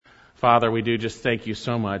Father, we do just thank you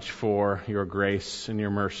so much for your grace and your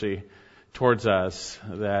mercy towards us,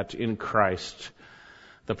 that in Christ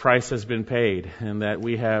the price has been paid and that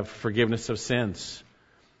we have forgiveness of sins.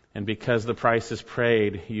 And because the price is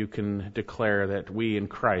paid, you can declare that we in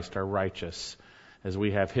Christ are righteous as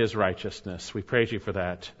we have his righteousness. We praise you for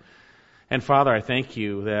that. And Father, I thank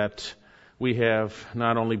you that we have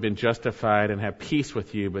not only been justified and have peace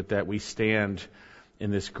with you, but that we stand in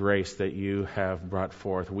this grace that you have brought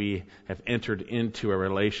forth. We have entered into a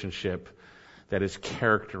relationship that is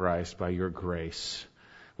characterized by your grace,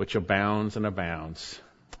 which abounds and abounds.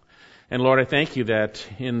 And Lord, I thank you that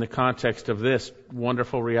in the context of this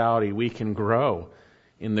wonderful reality, we can grow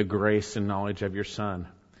in the grace and knowledge of your Son.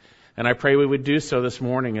 And I pray we would do so this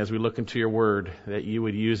morning as we look into your word, that you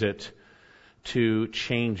would use it to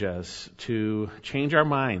change us, to change our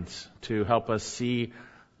minds, to help us see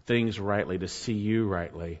things rightly, to see you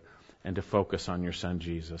rightly, and to focus on your Son,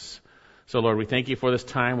 Jesus. So, Lord, we thank you for this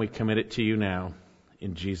time. We commit it to you now.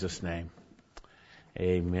 In Jesus' name.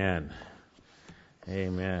 Amen.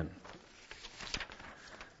 Amen.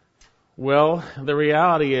 Well, the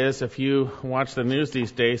reality is, if you watch the news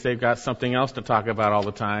these days, they've got something else to talk about all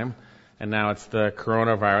the time. And now it's the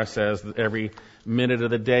coronavirus, as every minute of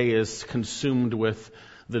the day is consumed with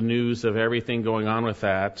the news of everything going on with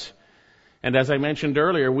that. And as I mentioned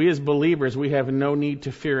earlier, we as believers, we have no need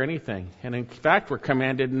to fear anything. And in fact, we're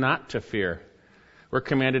commanded not to fear. We're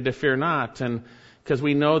commanded to fear not. And because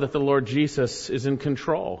we know that the Lord Jesus is in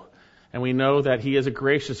control. And we know that he is a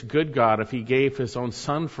gracious, good God. If he gave his own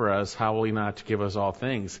Son for us, how will he not give us all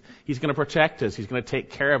things? He's going to protect us. He's going to take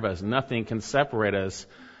care of us. Nothing can separate us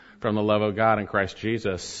from the love of God in Christ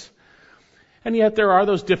Jesus. And yet there are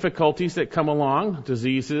those difficulties that come along,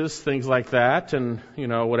 diseases, things like that, and,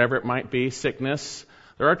 whatever it might be, sickness.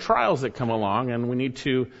 There are trials that come along, and we need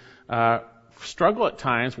to struggle at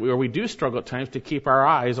times, or we do struggle at times, to keep our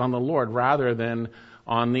eyes on the Lord rather than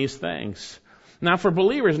on these things. Now, for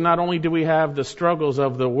believers, not only do we have the struggles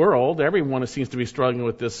of the world, everyone seems to be struggling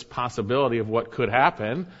with this possibility of what could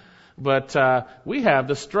happen, but we have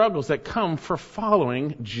the struggles that come for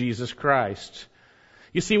following Jesus Christ.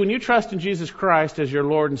 You see, when you trust in Jesus Christ as your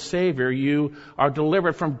Lord and Savior, you are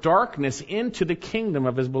delivered from darkness into the kingdom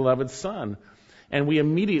of his beloved Son. And we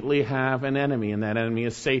immediately have an enemy, and that enemy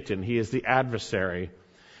is Satan. He is the adversary.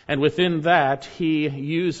 And within that, he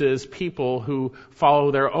uses people who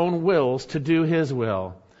follow their own wills to do his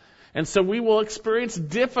will. And so we will experience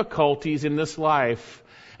difficulties in this life.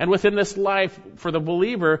 And within this life, for the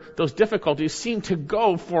believer, those difficulties seem to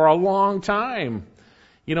go for a long time.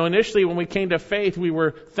 Initially when we came to faith, we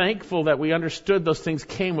were thankful that we understood those things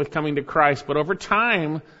came with coming to Christ. But over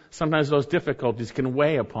time, sometimes those difficulties can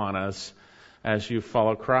weigh upon us as you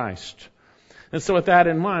follow Christ. And so with that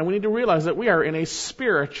in mind, we need to realize that we are in a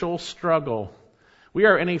spiritual struggle. We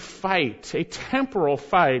are in a fight, a temporal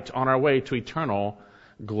fight on our way to eternal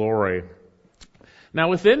glory. Now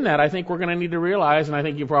within that, I think we're going to need to realize, and I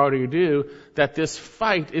think you probably do, that this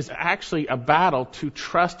fight is actually a battle to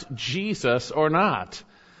trust Jesus or not.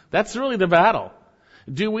 That's really the battle.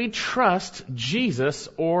 Do we trust Jesus,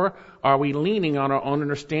 or are we leaning on our own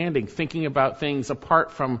understanding, thinking about things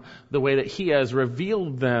apart from the way that he has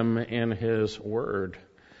revealed them in his word?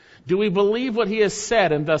 Do we believe what he has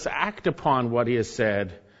said and thus act upon what he has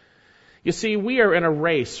said? You see, we are in a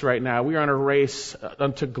race right now. We are in a race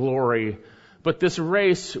unto glory. But this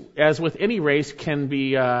race, as with any race, can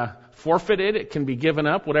be forfeited. It can be given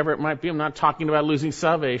up, whatever it might be. I'm not talking about losing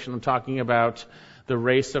salvation. I'm talking about the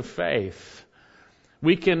race of faith.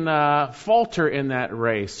 We can falter in that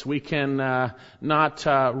race. We can not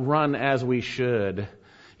run as we should.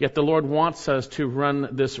 Yet the Lord wants us to run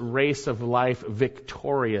this race of life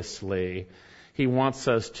victoriously. He wants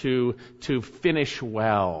us to finish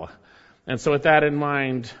well. And so with that in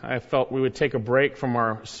mind, I felt we would take a break from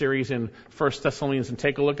our series in 1 Thessalonians and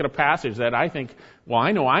take a look at a passage that I think,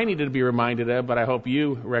 I know I needed to be reminded of, but I hope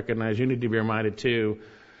you recognize you need to be reminded too,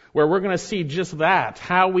 where we're going to see just that,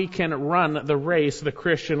 how we can run the race of the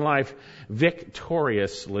Christian life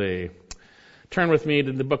victoriously. Turn with me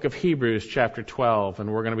to the book of Hebrews, chapter 12,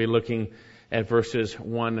 and we're going to be looking at verses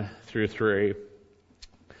 1 through 3.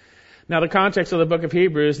 Now, the context of the book of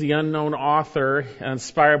Hebrews, the unknown author,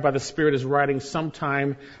 inspired by the Spirit, is writing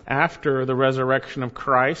sometime after the resurrection of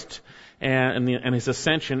Christ and his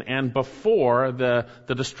ascension, and before the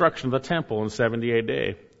destruction of the temple in 70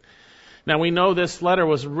 AD. Now, we know this letter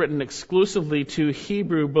was written exclusively to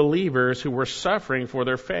Hebrew believers who were suffering for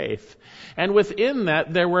their faith. And within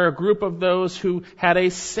that, there were a group of those who had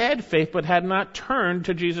a said faith but had not turned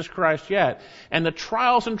to Jesus Christ yet. And the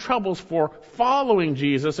trials and troubles for following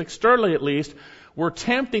Jesus, externally at least, were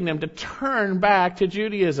tempting them to turn back to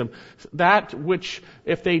Judaism. That which,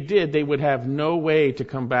 if they did, they would have no way to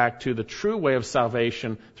come back to the true way of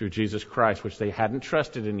salvation through Jesus Christ, which they hadn't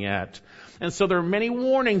trusted in yet. And so there are many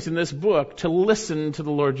warnings in this book to listen to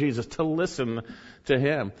the Lord Jesus, to listen to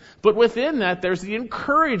Him. But within that, there's the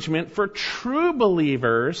encouragement for true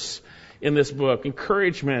believers in this book.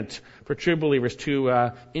 Encouragement for true believers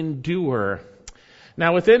to endure.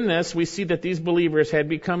 Now within this, we see that these believers had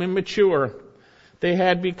become immature. They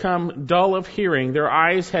had become dull of hearing. Their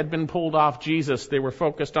eyes had been pulled off Jesus. They were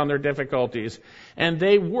focused on their difficulties. And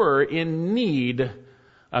they were in need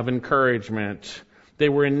of encouragement. They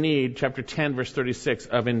were in need, chapter 10, verse 36,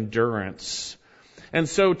 of endurance. And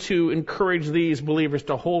so to encourage these believers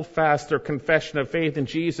to hold fast their confession of faith in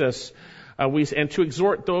Jesus, and to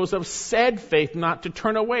exhort those of said faith not to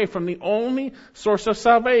turn away from the only source of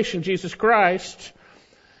salvation, Jesus Christ,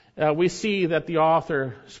 we see that the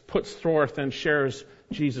author puts forth and shares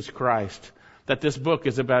Jesus Christ, that this book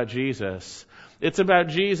is about Jesus. It's about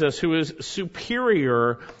Jesus, who is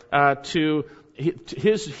superior to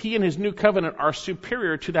he and his new covenant are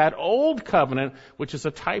superior to that old covenant, which is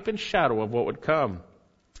a type and shadow of what would come.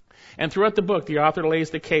 And throughout the book, the author lays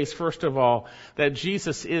the case, first of all, that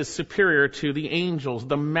Jesus is superior to the angels,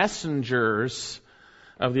 the messengers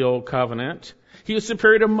of the old covenant. He is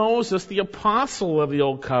superior to Moses, the apostle of the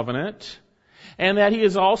old covenant. And that he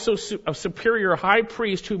is also a superior high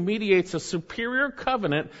priest who mediates a superior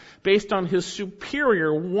covenant based on his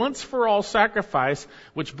superior once-for-all sacrifice,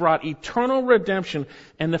 which brought eternal redemption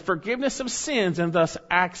and the forgiveness of sins and thus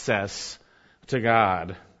access to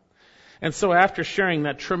God. And so after sharing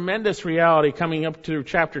that tremendous reality coming up to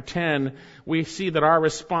chapter 10, we see that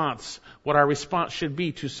what our response should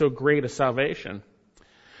be to so great a salvation.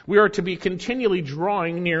 We are to be continually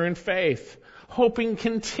drawing near in faith, hoping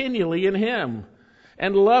continually in Him,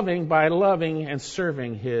 and loving by loving and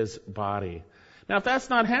serving His body. Now, if that's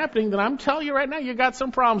not happening, then I'm telling you right now, you got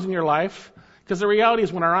some problems in your life. Because the reality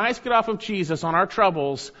is when our eyes get off of Jesus on our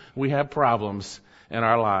troubles, we have problems in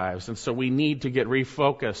our lives. And so we need to get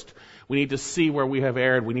refocused. We need to see where we have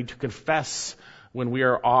erred. We need to confess when we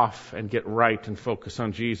are off and get right and focus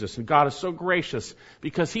on Jesus. And God is so gracious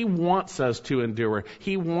because He wants us to endure.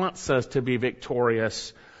 He wants us to be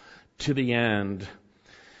victorious to the end.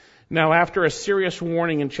 Now, after a serious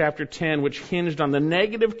warning in chapter 10, which hinged on the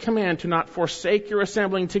negative command to not forsake your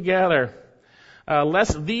assembling together,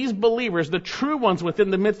 lest these believers, the true ones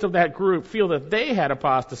within the midst of that group, feel that they had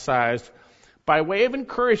apostatized, by way of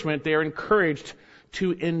encouragement, they are encouraged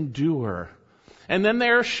to endure. And then they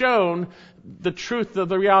are shown the truth of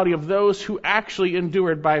the reality of those who actually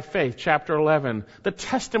endured by faith. Chapter 11, the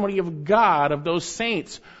testimony of God, of those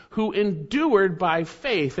saints who endured by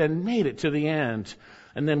faith and made it to the end.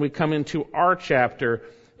 And then we come into our chapter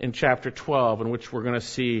in chapter 12, in which we're going to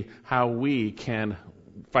see how we can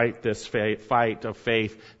fight this fight of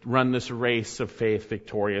faith, run this race of faith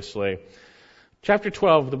victoriously. Chapter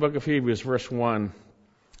 12 of the book of Hebrews, verse 1.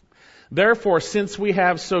 Therefore, since we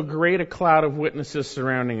have so great a cloud of witnesses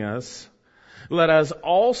surrounding us, let us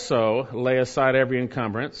also lay aside every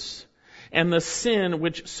encumbrance and the sin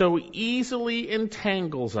which so easily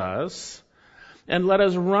entangles us, and let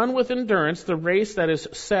us run with endurance the race that is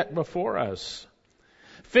set before us,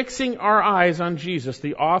 fixing our eyes on Jesus,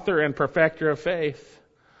 the author and perfecter of faith,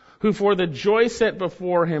 who for the joy set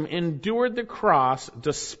before Him endured the cross,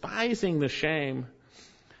 despising the shame,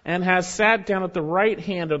 and has sat down at the right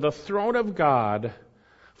hand of the throne of God.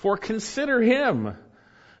 For consider Him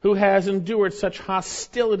who has endured such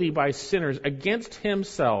hostility by sinners against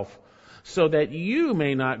Himself, so that you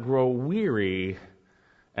may not grow weary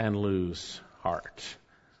and lose heart.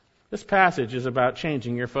 This passage is about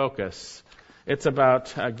changing your focus. It's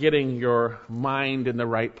about getting your mind in the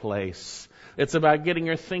right place. It's about getting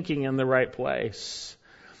your thinking in the right place.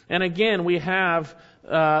 And again, we have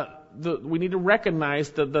we need to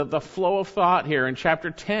recognize the flow of thought here. In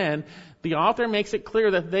chapter 10, the author makes it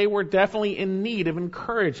clear that they were definitely in need of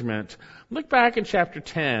encouragement. Look back in chapter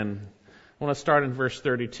 10. I want to start in verse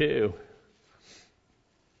 32.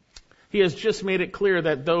 He has just made it clear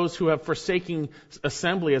that those who have forsaken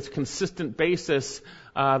assembly as a consistent basis,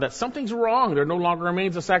 that something's wrong. There no longer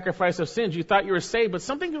remains a sacrifice of sins. You thought you were saved, but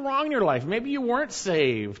something's wrong in your life. Maybe you weren't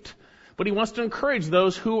saved. But he wants to encourage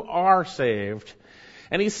those who are saved.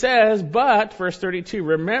 And he says, but, verse 32,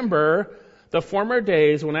 remember the former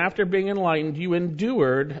days when after being enlightened you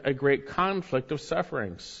endured a great conflict of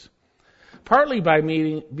sufferings. Partly by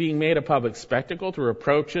being made a public spectacle through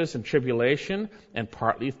reproaches and tribulation, and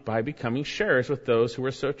partly by becoming sharers with those who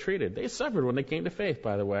were so treated. They suffered when they came to faith,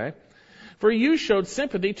 by the way. For you showed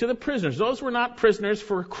sympathy to the prisoners. Those were not prisoners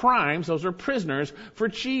for crimes. Those are prisoners for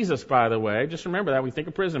Jesus, by the way. Just remember that when you think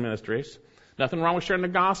of prison ministries. Nothing wrong with sharing the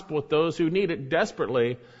gospel with those who need it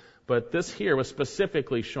desperately. But this here was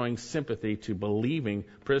specifically showing sympathy to believing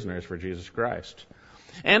prisoners for Jesus Christ.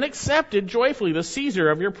 And accepted joyfully the Caesar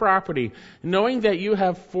of your property, knowing that you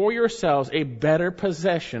have for yourselves a better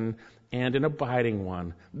possession and an abiding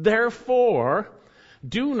one. Therefore,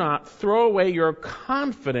 do not throw away your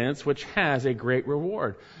confidence, which has a great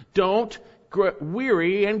reward. Don't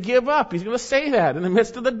weary and give up. He's going to say that in the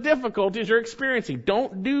midst of the difficulties you're experiencing.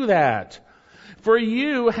 Don't do that. For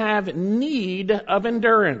you have need of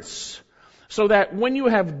endurance, so that when you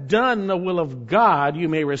have done the will of God, you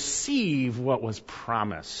may receive what was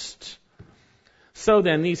promised. So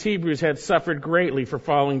then, these Hebrews had suffered greatly for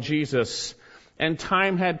following Jesus, and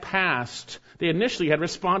time had passed. They initially had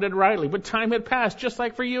responded rightly, but time had passed, just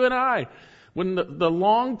like for you and I. When the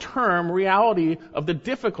long-term reality of the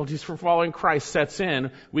difficulties for following Christ sets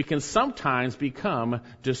in, we can sometimes become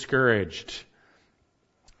discouraged.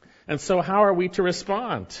 And so how are we to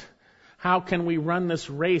respond? How can we run this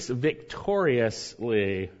race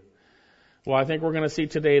victoriously? Well, I think we're going to see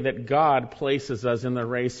today that God places us in the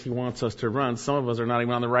race He wants us to run. Some of us are not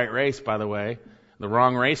even on the right race, by the way, the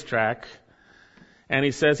wrong racetrack. And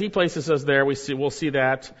He says He places us there. We'll see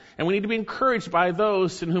that. And we need to be encouraged by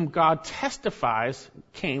those in whom God testifies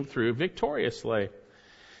came through victoriously.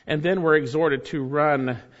 And then we're exhorted to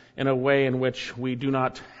run in a way in which we do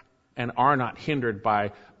not and are not hindered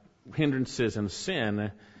by hindrances and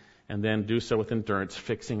sin, and then do so with endurance,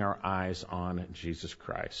 fixing our eyes on Jesus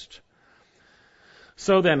Christ.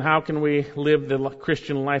 So then, how can we live the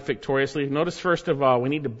Christian life victoriously? Notice, first of all, we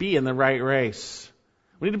need to be in the right race.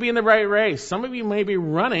 We need to be in the right race. Some of you may be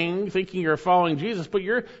running, thinking you're following Jesus, but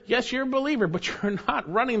you're a believer, but you're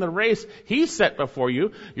not running the race He set before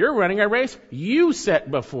you. You're running a race you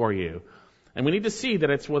set before you. And we need to see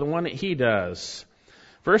that it's the one that He does.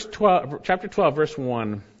 Chapter 12, verse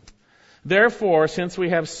 1. Therefore, since we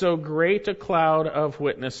have so great a cloud of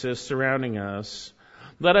witnesses surrounding us,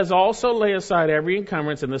 let us also lay aside every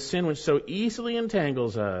encumbrance and the sin which so easily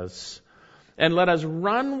entangles us, and let us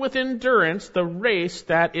run with endurance the race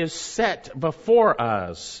that is set before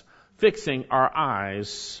us, fixing our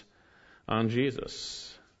eyes on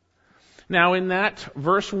Jesus. Now, in that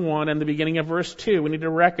verse 1 and the beginning of verse 2, we need to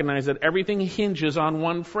recognize that everything hinges on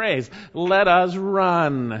one phrase. Let us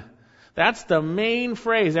run. That's the main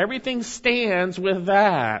phrase. Everything stands with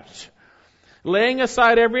that. Laying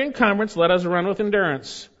aside every encumbrance, let us run with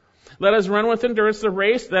endurance. Let us run with endurance the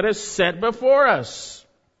race that is set before us.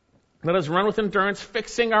 Let us run with endurance,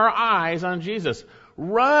 fixing our eyes on Jesus.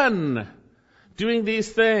 Run, doing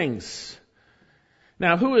these things.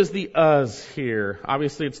 Now, who is the us here?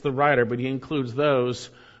 Obviously, it's the writer, but he includes those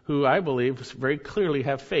who, I believe, very clearly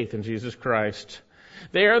have faith in Jesus Christ.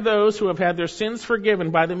 They are those who have had their sins forgiven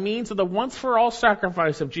by the means of the once-for-all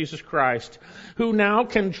sacrifice of Jesus Christ, who now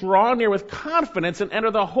can draw near with confidence and enter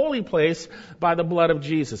the holy place by the blood of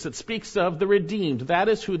Jesus. It speaks of the redeemed. That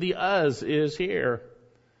is who the us is here.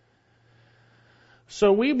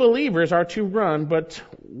 So we believers are to run, but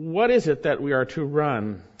what is it that we are to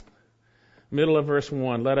run? Middle of verse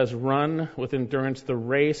 1, let us run with endurance the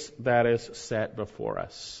race that is set before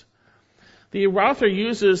us. The author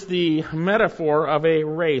uses the metaphor of a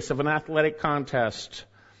race, of an athletic contest.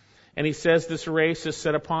 And he says this race is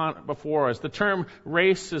set upon before us. The term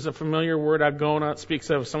race is a familiar word, agona. It speaks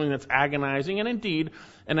of something that's agonizing. And indeed,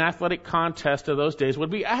 an athletic contest of those days would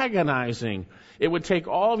be agonizing. It would take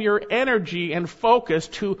all of your energy and focus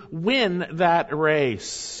to win that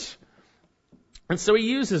race. And so he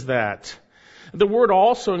uses that. The word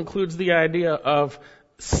also includes the idea of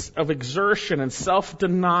exertion and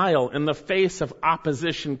self-denial in the face of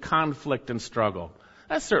opposition, conflict, and struggle.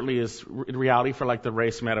 That certainly is reality for like the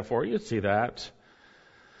race metaphor. You'd see that.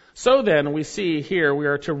 So then, we see here we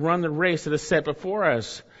are to run the race that is set before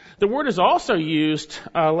us. The word is also used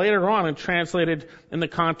later on and translated in the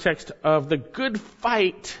context of the good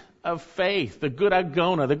fight of faith, the good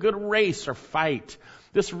agona, the good race or fight.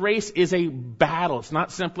 This race is a battle. It's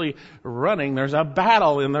not simply running. There's a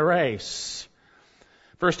battle in the race.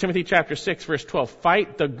 1 Timothy chapter 6, verse 12,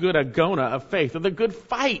 fight the good agona of faith, or the good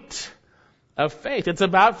fight of faith. It's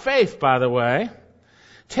about faith, by the way.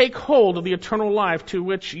 Take hold of the eternal life to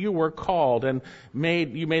which you were called, and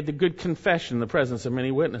you made the good confession in the presence of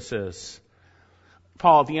many witnesses.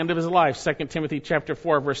 Paul, at the end of his life, 2 Timothy chapter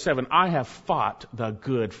 4, verse 7, I have fought the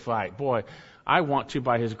good fight. Boy, I want to,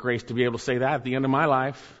 by His grace, to be able to say that at the end of my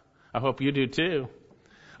life. I hope you do too.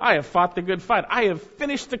 I have fought the good fight. I have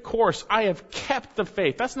finished the course. I have kept the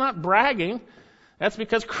faith. That's not bragging. That's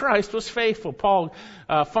because Christ was faithful. Paul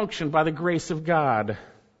functioned by the grace of God.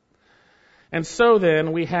 And so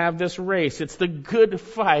then we have this race. It's the good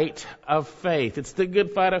fight of faith. It's the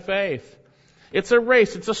good fight of faith. It's a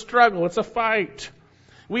race. It's a struggle. It's a fight.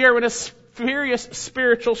 We are in a serious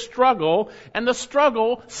spiritual struggle, and the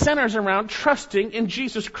struggle centers around trusting in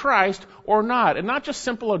Jesus Christ or not. And not just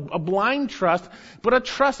simple a blind trust, but a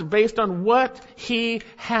trust based on what He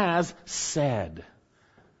has said.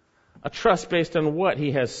 A trust based on what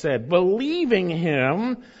He has said. Believing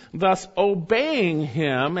Him, thus obeying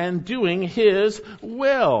Him and doing His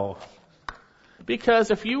will. Because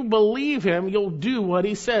if you believe Him, you'll do what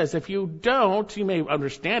He says. If you don't, you may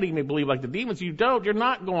understand, you may believe like the demons. You don't, you're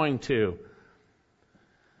not going to.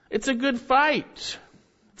 It's a good fight.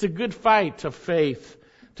 It's a good fight of faith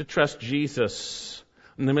to trust Jesus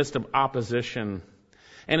in the midst of opposition.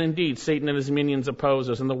 And indeed, Satan and his minions oppose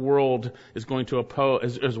us, and the world is going to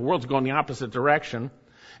oppose, as the world's going the opposite direction.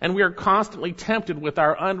 And we are constantly tempted with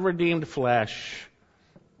our unredeemed flesh.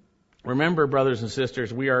 Remember, brothers and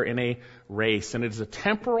sisters, we are in a race, and it is a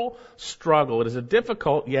temporal struggle. It is a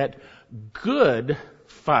difficult yet good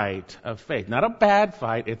fight of faith. Not a bad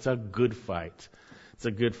fight, it's a good fight. It's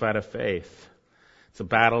a good fight of faith. It's a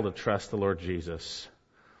battle to trust the Lord Jesus.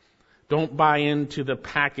 Don't buy into the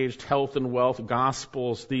packaged health and wealth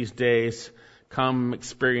gospels these days. Come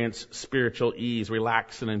experience spiritual ease,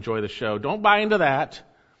 relax, and enjoy the show. Don't buy into that.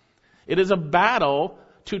 It is a battle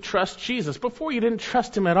to trust Jesus. Before, you didn't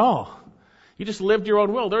trust Him at all. You just lived your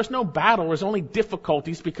own will. There's no battle. There's only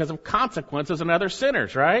difficulties because of consequences and other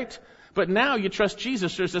sinners, right? But now you trust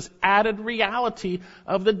Jesus. There's this added reality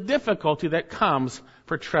of the difficulty that comes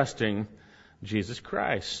for trusting Jesus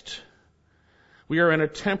Christ. We are in a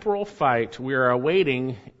temporal fight. We are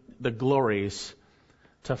awaiting the glories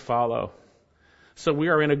to follow. So we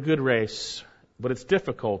are in a good race, but it's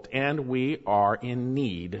difficult, and we are in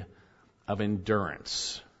need of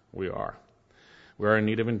endurance. We are in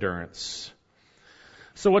need of endurance.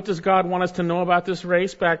 So what does God want us to know about this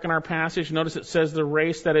race? Back in our passage, notice it says the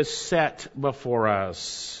race that is set before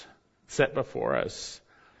us. Set before us.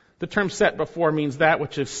 The term set before means that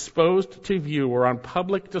which is exposed to view or on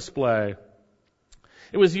public display.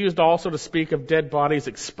 It was used also to speak of dead bodies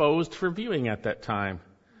exposed for viewing at that time.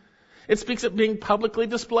 It speaks of being publicly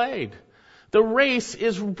displayed. The race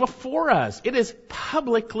is before us. It is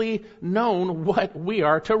publicly known what we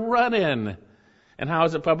are to run in. And how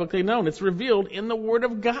is it publicly known? It's revealed in the Word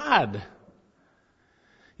of God.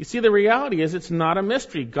 You see, the reality is it's not a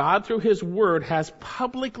mystery. God, through His Word, has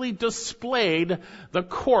publicly displayed the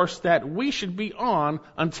course that we should be on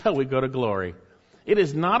until we go to glory. It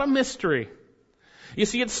is not a mystery. You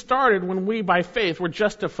see, it started when we, by faith, were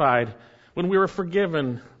justified, when we were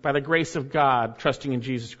forgiven by the grace of God, trusting in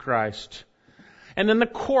Jesus Christ. And then the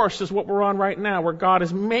course is what we're on right now, where God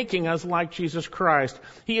is making us like Jesus Christ.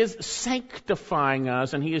 He is sanctifying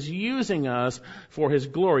us, and He is using us for His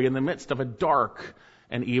glory in the midst of a dark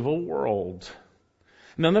and evil world.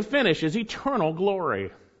 And then the finish is eternal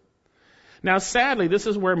glory. Now, sadly, this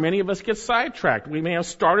is where many of us get sidetracked. We may have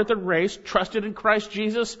started the race, trusted in Christ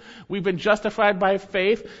Jesus. We've been justified by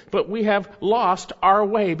faith, but we have lost our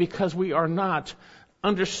way because we are not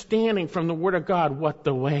understanding from the Word of God what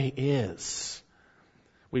the way is.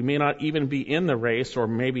 We may not even be in the race, or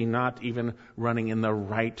maybe not even running in the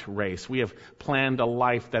right race. We have planned a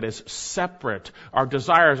life that is separate. Our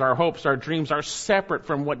desires, our hopes, our dreams are separate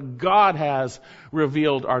from what God has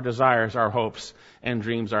revealed our desires, our hopes, and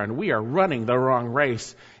dreams are. And we are running the wrong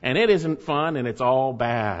race. And it isn't fun, and it's all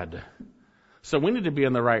bad. So we need to be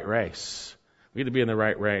in the right race. We need to be in the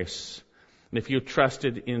right race. And if you've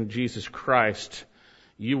trusted in Jesus Christ,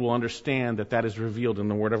 you will understand that that is revealed in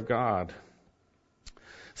the Word of God.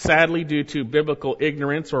 Sadly, due to biblical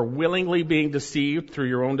ignorance or willingly being deceived through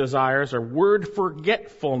your own desires or word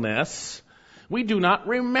forgetfulness, we do not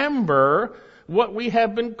remember what we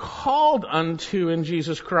have been called unto in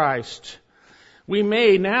Jesus Christ. We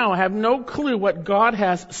may now have no clue what God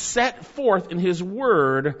has set forth in His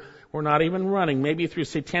Word. We're not even running, maybe through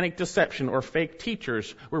satanic deception or fake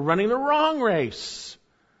teachers. We're running the wrong race.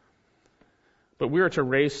 But we are to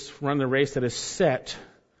run the race that is set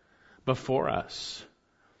before us.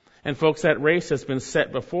 And folks, that race has been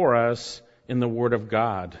set before us in the Word of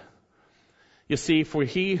God. You see, for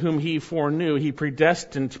He whom He foreknew, He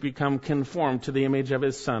predestined to become conformed to the image of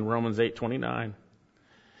His Son, Romans 8:29.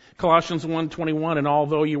 Colossians 1:21, and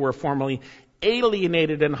although you were formerly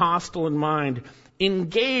alienated and hostile in mind,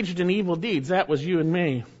 engaged in evil deeds, that was you and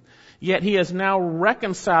me, yet He has now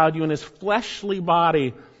reconciled you in His fleshly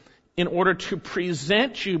body in order to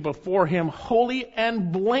present you before Him holy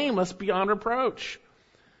and blameless beyond reproach.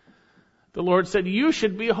 The Lord said, you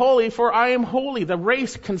should be holy, for I am holy. The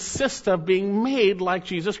race consists of being made like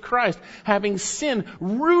Jesus Christ, having sin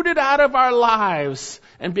rooted out of our lives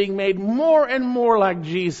and being made more and more like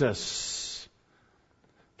Jesus.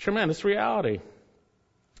 Tremendous reality.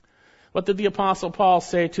 What did the Apostle Paul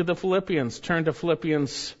say to the Philippians? Turn to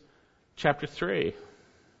Philippians chapter 3.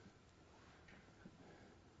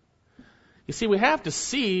 You see, we have to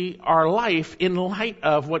see our life in light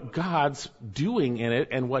of what God's doing in it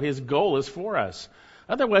and what His goal is for us.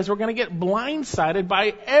 Otherwise, we're going to get blindsided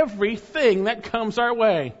by everything that comes our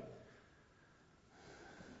way.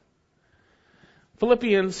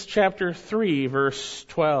 Philippians chapter 3, verse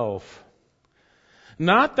 12.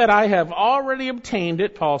 Not that I have already obtained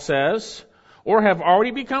it, Paul says, or have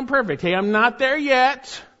already become perfect. Hey, I'm not there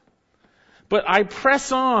yet, but I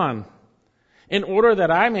press on, in order that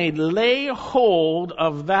I may lay hold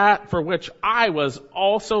of that for which I was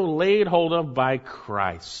also laid hold of by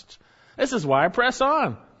Christ. This is why I press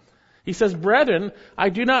on. He says, brethren, I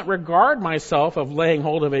do not regard myself of laying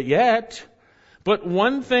hold of it yet, but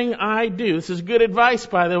one thing I do, this is good advice,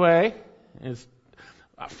 by the way, is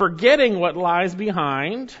forgetting what lies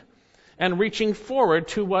behind and reaching forward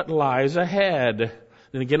to what lies ahead.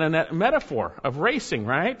 And again, a metaphor of racing,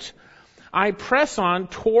 right? I press on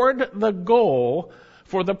toward the goal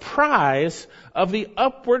for the prize of the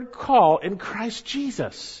upward call in Christ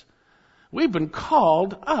Jesus. We've been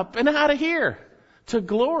called up and out of here to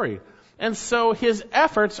glory. And so His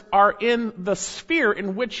efforts are in the sphere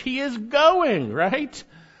in which He is going, right?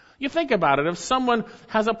 You think about it. If someone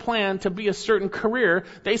has a plan to be a certain career,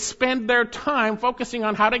 they spend their time focusing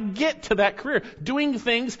on how to get to that career, doing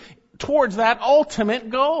things towards that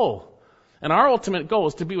ultimate goal. And our ultimate goal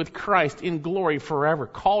is to be with Christ in glory forever,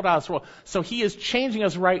 called out as well. So He is changing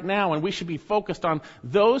us right now, and we should be focused on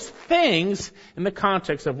those things in the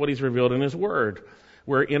context of what He's revealed in His Word.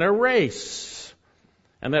 We're in a race,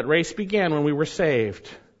 and that race began when we were saved.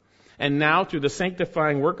 And now, through the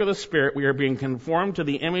sanctifying work of the Spirit, we are being conformed to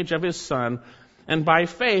the image of His Son. And by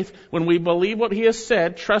faith, when we believe what He has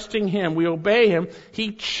said, trusting Him, we obey Him,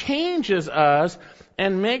 He changes us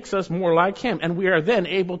and makes us more like Him. And we are then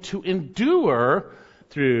able to endure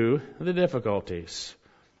through the difficulties.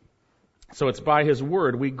 So it's by His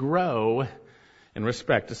Word we grow in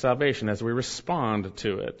respect to salvation as we respond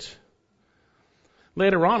to it.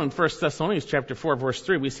 Later on in 1 Thessalonians chapter 4, verse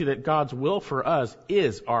 3, we see that God's will for us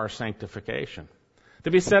is our sanctification.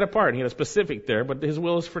 To be set apart. He had a specific there, but His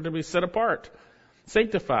will is for to be set apart,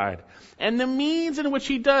 sanctified. And the means in which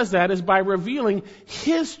He does that is by revealing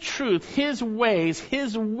His truth, His ways,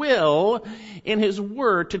 His will in His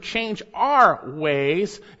Word to change our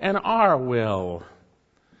ways and our will.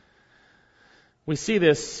 We see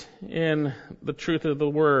this in the truth of the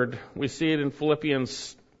Word. We see it in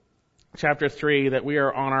Philippians chapter 3 that we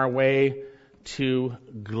are on our way to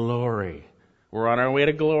glory. We're on our way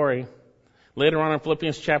to glory. Later on in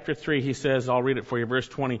Philippians chapter 3, he says, I'll read it for you, verse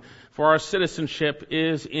 20, for our citizenship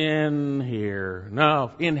is in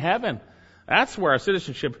heaven. That's where our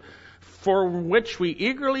citizenship, for which we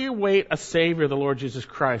eagerly await a Savior, the Lord Jesus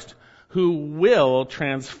Christ, who will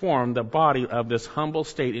transform the body of this humble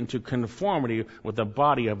state into conformity with the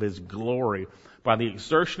body of His glory, by the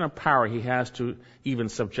exertion of power He has to even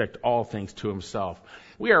subject all things to Himself.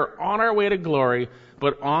 We are on our way to glory,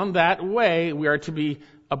 but on that way we are to be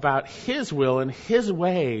about His will and His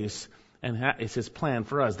ways, and that is His plan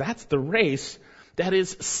for us. That's the race that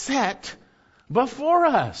is set before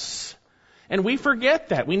us. And we forget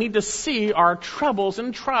that. We need to see our troubles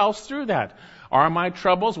and trials through that. Are my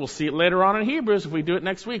troubles, we'll see it later on in Hebrews, if we do it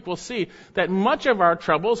next week, we'll see that much of our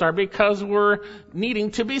troubles are because we're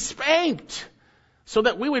needing to be spanked, so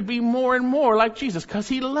that we would be more and more like Jesus, because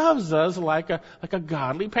He loves us like a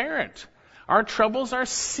godly parent. Our troubles are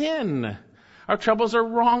sin. Our troubles are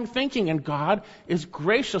wrong thinking, and God is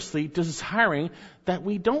graciously desiring that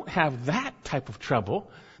we don't have that type of trouble,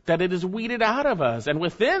 that it is weeded out of us. And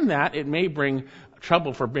within that, it may bring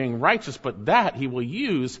trouble for being righteous, but that He will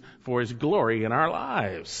use for His glory in our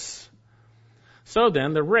lives. So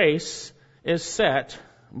then, the race is set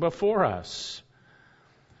before us.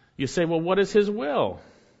 You say, well, what is His will?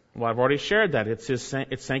 Well, I've already shared that.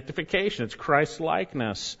 It's sanctification. It's Christ's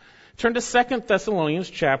likeness. Turn to 2 Thessalonians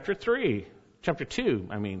chapter 2. 2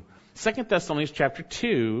 Thessalonians chapter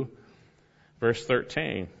 2, verse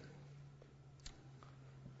 13.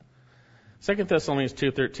 2 Thessalonians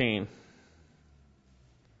 2:13.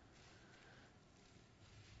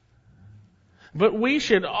 But we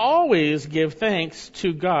should always give thanks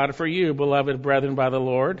to God for you, beloved brethren by the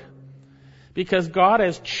Lord, because God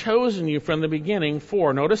has chosen you from the beginning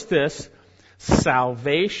for, notice this,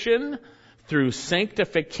 salvation through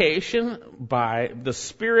sanctification by the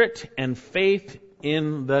Spirit and faith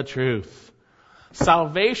in the truth.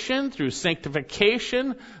 Salvation through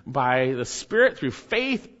sanctification by the Spirit through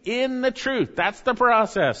faith in the truth. That's the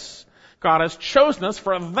process. God has chosen us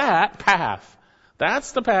for that path.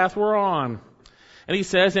 That's the path we're on. And he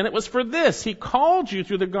says, and it was for this he called you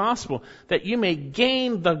through the gospel, that you may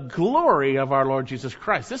gain the glory of our Lord Jesus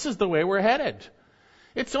Christ. This is the way we're headed.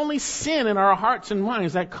 It's only sin in our hearts and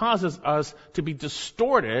minds that causes us to be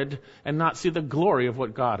distorted and not see the glory of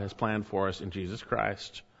what God has planned for us in Jesus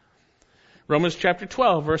Christ. Romans chapter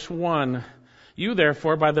 12, verse 1. You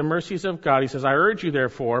therefore, by the mercies of God, he says, I urge you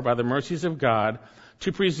therefore, by the mercies of God,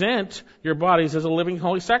 to present your bodies as a living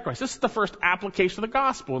holy sacrifice. This is the first application of the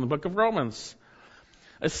gospel in the book of Romans.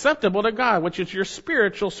 Acceptable to God, which is your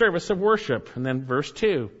spiritual service of worship. And then verse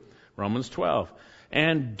 2, Romans 12.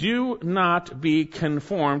 And do not be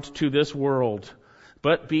conformed to this world,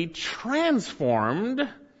 but be transformed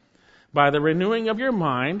by the renewing of your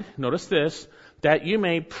mind. Notice this, that you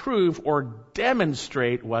may prove or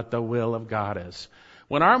demonstrate what the will of God is.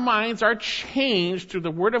 When our minds are changed through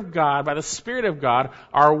the Word of God, by the Spirit of God,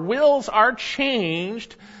 our wills are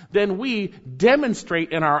changed, then we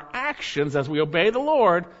demonstrate in our actions as we obey the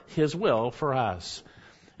Lord, His will for us.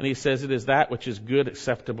 And he says it is that which is good,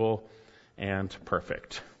 acceptable, and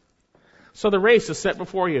perfect. So the race is set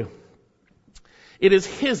before you. It is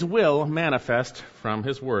His will manifest from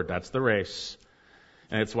His Word. That's the race.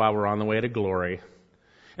 And it's why we're on the way to glory.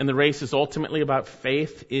 And the race is ultimately about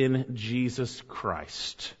faith in Jesus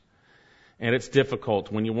Christ. And it's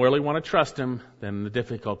difficult. When you really want to trust Him, then the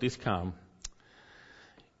difficulties come.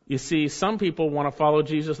 You see, some people want to follow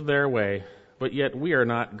Jesus their way, but yet we are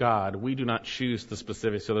not God. We do not choose the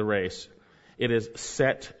specifics of the race. It is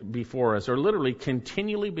set before us, or literally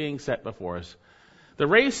continually being set before us. The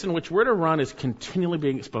race in which we're to run is continually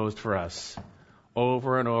being exposed for us.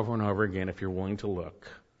 Over and over and over again, if you're willing to look.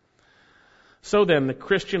 So then, the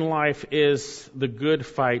Christian life is the good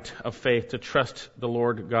fight of faith to trust the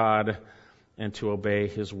Lord God and to obey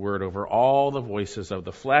His word over all the voices of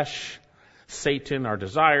the flesh, Satan, our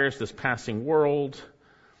desires, this passing world.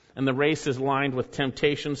 And the race is lined with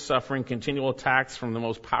temptation, suffering, continual attacks from the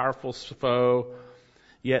most powerful foe.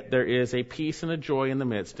 Yet there is a peace and a joy in the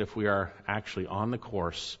midst if we are actually on the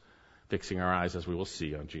course, fixing our eyes, as we will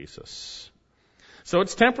see, on Jesus. So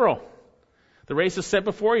it's temporal. The race is set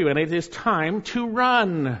before you, and it is time to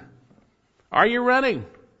run. Are you running?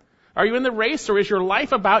 Are you in the race, or is your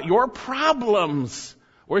life about your problems?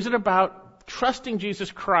 Or is it about trusting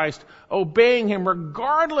Jesus Christ, obeying Him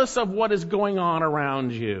regardless of what is going on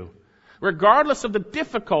around you? Regardless of the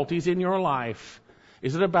difficulties in your life?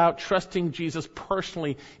 Is it about trusting Jesus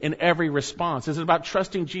personally in every response? Is it about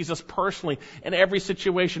trusting Jesus personally in every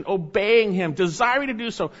situation, obeying Him, desiring to do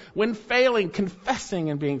so, when failing, confessing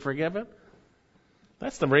and being forgiven?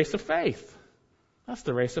 That's the race of faith. That's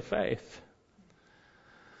the race of faith.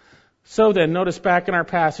 So then, notice back in our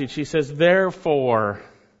passage, he says, therefore,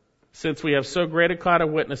 since we have so great a cloud of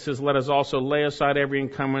witnesses, let us also lay aside every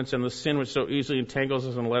encumbrance and the sin which so easily entangles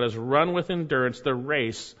us, and let us run with endurance the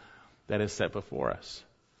race that is set before us.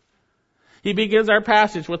 He begins our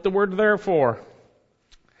passage with the word therefore.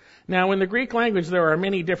 Now, in the Greek language, there are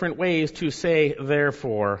many different ways to say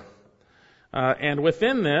therefore. And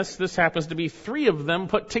within this happens to be 3 of them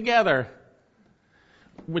put together,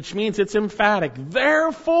 which means it's emphatic.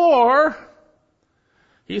 Therefore,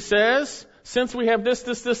 he says, since we have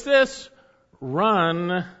this,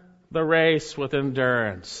 run the race with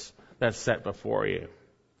endurance that's set before you.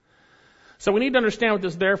 So we need to understand what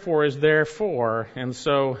this therefore is there for. And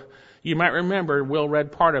so you might remember, Will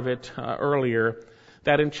read part of it earlier,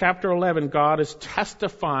 that in chapter 11, God is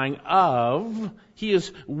testifying of, He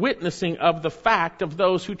is witnessing of the fact of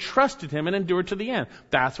those who trusted Him and endured to the end.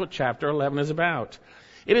 That's what chapter 11 is about.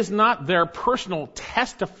 It is not their personal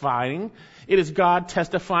testifying. It is God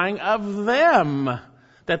testifying of them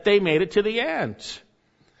that they made it to the end.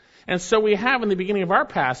 And so we have in the beginning of our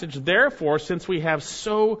passage, therefore, since we have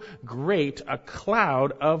so great a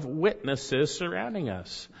cloud of witnesses surrounding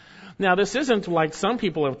us. Now, this isn't like some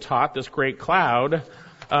people have taught, this great cloud,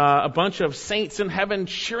 a bunch of saints in heaven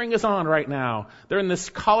cheering us on right now. They're in this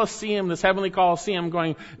Colosseum, this heavenly Colosseum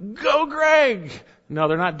going, go Greg! No,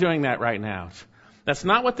 they're not doing that right now. That's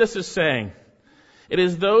not what this is saying. It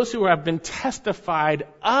is those who have been testified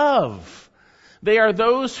of. They are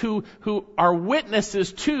those who are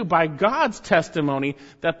witnesses to, by God's testimony,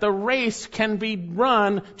 that the race can be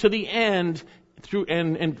run to the end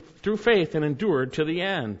through faith and endured to the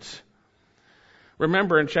end.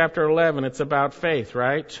 Remember, in chapter 11, it's about faith,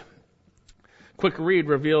 right? quick read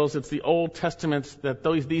reveals it's the Old Testament that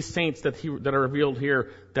these saints that are revealed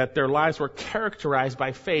here, that their lives were characterized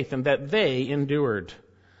by faith and that they endured.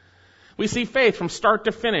 We see faith from start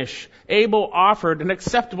to finish. Abel offered an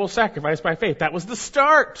acceptable sacrifice by faith. That was the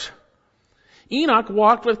start. Enoch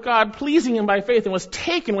walked with God, pleasing him by faith, and was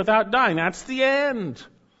taken without dying. That's the end.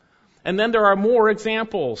 And then there are more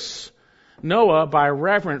examples. Noah, by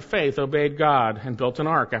reverent faith, obeyed God and built an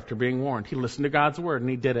ark after being warned. He listened to God's word and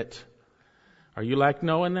he did it. Are you like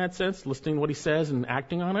Noah in that sense, listening to what he says and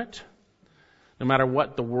acting on it? No matter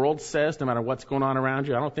what the world says, no matter what's going on around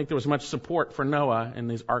you. I don't think there was much support for Noah in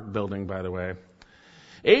this ark building, by the way.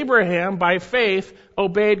 Abraham, by faith,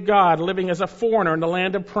 obeyed God, living as a foreigner in the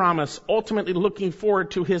land of promise, ultimately looking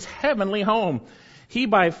forward to his heavenly home. He,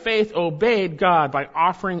 by faith, obeyed God by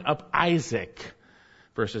offering up Isaac.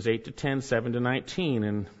 Verses 8 to 10, 7 to 19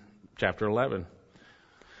 in chapter 11.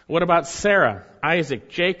 What about Sarah, Isaac,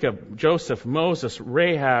 Jacob, Joseph, Moses,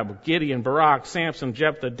 Rahab, Gideon, Barak, Samson,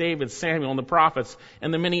 Jephthah, David, Samuel, and the prophets,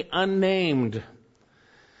 and the many unnamed?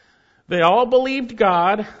 They all believed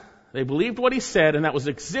God. They believed what he said, and that was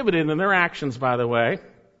exhibited in their actions, by the way.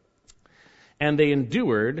 And they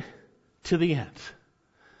endured to the end.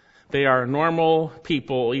 They are normal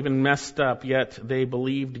people, even messed up, yet they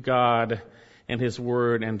believed God and his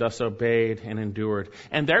word and thus obeyed and endured.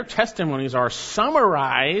 And their testimonies are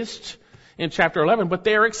summarized in chapter 11, but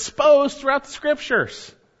they are exposed throughout the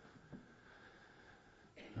scriptures.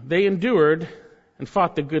 They endured and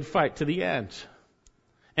fought the good fight to the end.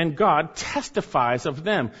 And God testifies of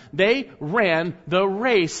them. They ran the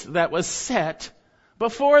race that was set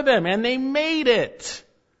before them, and they made it.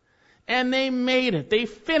 And they made it. They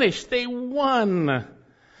finished. They won.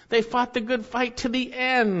 They fought the good fight to the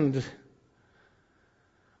end.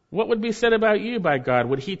 What would be said about you by God?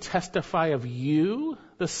 Would he testify of you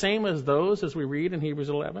the same as those as we read in Hebrews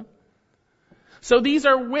 11? So these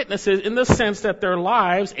are witnesses in the sense that their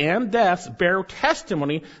lives and deaths bear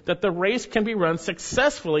testimony that the race can be run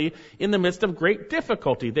successfully in the midst of great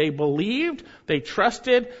difficulty. They believed, they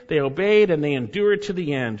trusted, they obeyed, and they endured to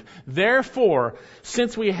the end. Therefore,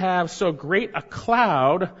 since we have so great a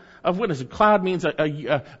cloud of witnesses, cloud means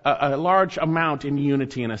a large amount in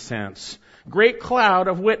unity in a sense. Great cloud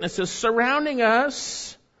of witnesses surrounding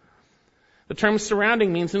us. The term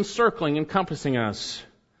surrounding means encircling, encompassing us.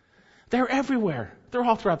 They're everywhere. They're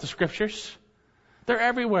all throughout the scriptures. They're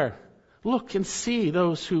everywhere. Look and see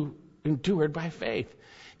those who endured by faith.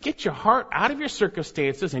 Get your heart out of your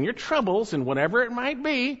circumstances and your troubles and whatever it might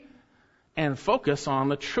be, and focus on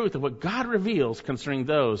the truth of what God reveals concerning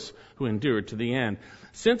those who endured to the end.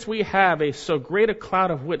 Since we have so great a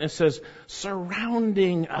cloud of witnesses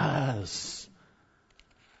surrounding us,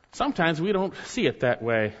 sometimes we don't see it that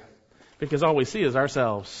way because all we see is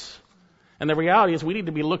ourselves. And the reality is we need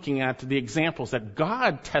to be looking at the examples that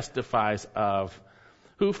God testifies of,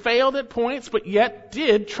 who failed at points but yet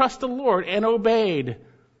did trust the Lord and obeyed.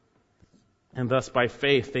 And thus by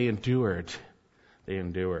faith they endured. They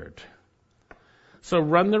endured. So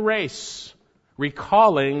run the race,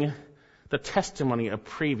 recalling the testimony of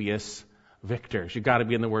previous victors. You've got to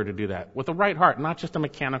be in the Word to do that. With the right heart, not just a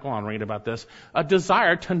mechanical, I'll read about this, a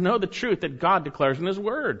desire to know the truth that God declares in His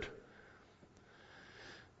Word.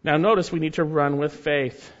 Now notice we need to run with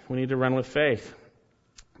faith. We need to run with faith.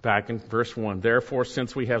 Back in verse 1, therefore,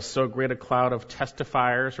 since we have so great a cloud of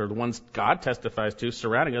testifiers, or the ones God testifies to,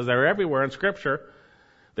 surrounding us, they're everywhere in Scripture.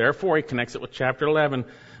 Therefore, he connects it with chapter 11.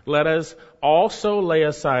 Let us also lay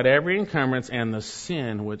aside every encumbrance and the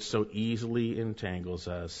sin which so easily entangles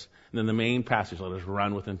us. And then the main passage, let us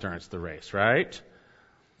run with endurance the race, right?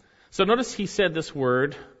 So notice he said this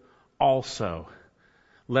word, also.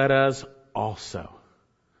 Let us also.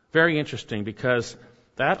 Very interesting, because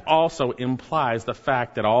that also implies the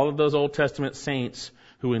fact that all of those Old Testament saints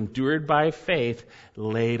who endured by faith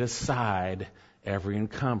laid aside every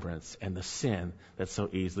encumbrance and the sin that so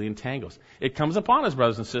easily entangles. It comes upon us,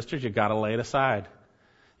 brothers and sisters. You've got to lay it aside.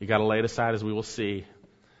 You've got to lay it aside, as we will see.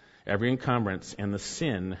 Every encumbrance and the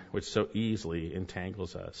sin which so easily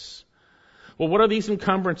entangles us. Well, what are these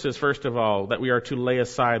encumbrances, first of all, that we are to lay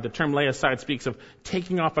aside? The term lay aside speaks of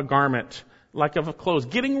taking off a garment, like of a clothes,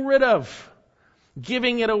 getting rid of,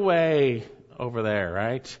 giving it away over there,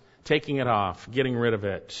 right? Taking it off, getting rid of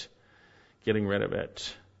it, getting rid of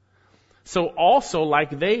it. So also,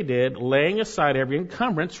 like they did, laying aside every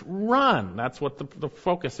encumbrance, run. That's what the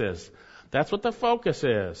focus is. That's what the focus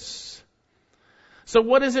is. So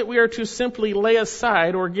what is it we are to simply lay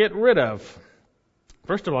aside or get rid of?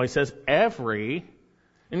 First of all, he says every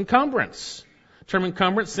encumbrance. The term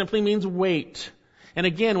encumbrance simply means weight. And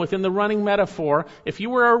again, within the running metaphor, if you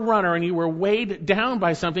were a runner and you were weighed down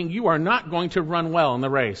by something, you are not going to run well in the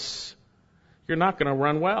race. You're not going to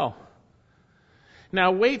run well.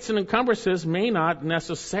 Now, weights and encumbrances may not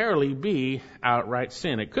necessarily be outright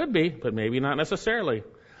sin. It could be, but maybe not necessarily.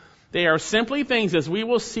 They are simply things, as we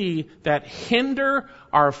will see, that hinder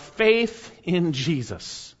our faith in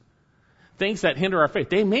Jesus. Things that hinder our faith.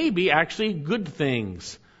 They may be actually good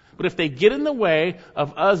things. But if they get in the way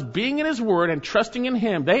of us being in His Word and trusting in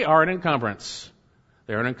Him, they are an encumbrance.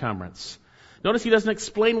 They're an encumbrance. Notice He doesn't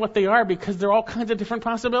explain what they are because there are all kinds of different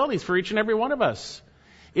possibilities for each and every one of us.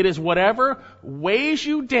 It is whatever weighs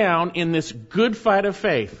you down in this good fight of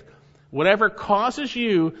faith. Whatever causes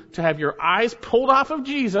you to have your eyes pulled off of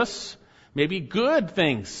Jesus, maybe good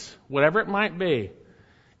things, whatever it might be.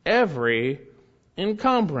 Every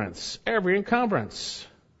encumbrance. Every encumbrance.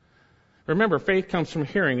 Remember, faith comes from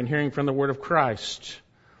hearing, and hearing from the Word of Christ.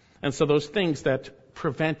 And so those things that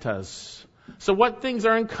prevent us. So what things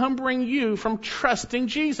are encumbering you from trusting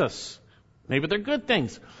Jesus? Maybe they're good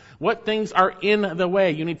things. What things are in the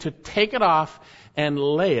way? You need to take it off and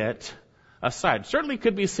lay it aside. Certainly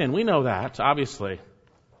could be sin. We know that, obviously.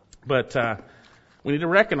 But we need to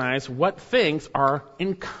recognize what things are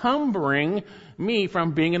encumbering me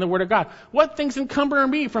from being in the Word of God. What things encumber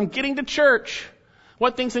me from getting to church?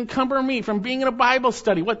 What things encumber me from being in a Bible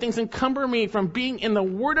study? What things encumber me from being in the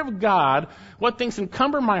Word of God? What things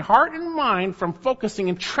encumber my heart and mind from focusing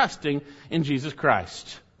and trusting in Jesus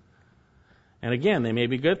Christ? And again, they may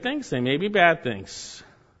be good things, they may be bad things.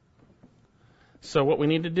 So what we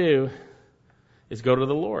need to do is go to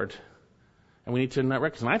the Lord. And we need to not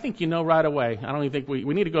recognize. I think you know right away. I don't even think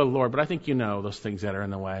we need to go to the Lord, but I think you know those things that are in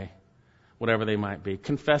the way, whatever they might be.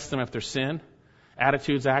 Confess them if they're sin.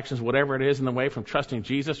 Attitudes, actions, whatever it is in the way from trusting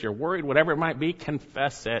Jesus, you're worried, whatever it might be,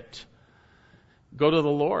 confess it. Go to the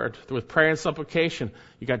Lord with prayer and supplication.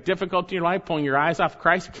 You got difficulty in your life, pulling your eyes off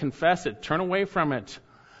Christ, confess it, turn away from it.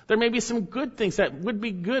 There may be some good things that would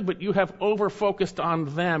be good, but you have over-focused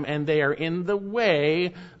on them, and they are in the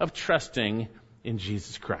way of trusting in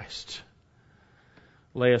Jesus Christ.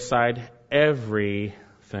 Lay aside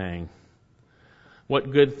everything.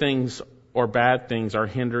 What good things or bad things are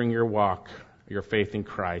hindering your walk, your faith in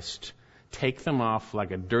Christ? Take them off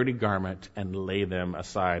like a dirty garment and lay them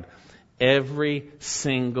aside. Every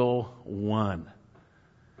single one.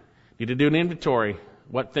 You need to do an inventory.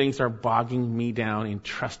 What things are bogging me down in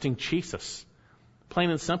trusting Jesus? Plain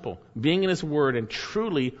and simple. Being in His Word and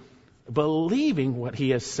truly believing what He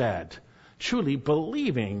has said. Truly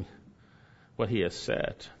believing what He has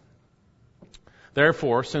said.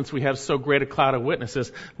 Therefore, since we have so great a cloud of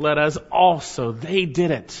witnesses, let us also, they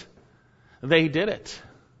did it. They did it.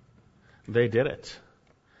 They did it.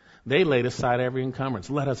 They laid aside every encumbrance.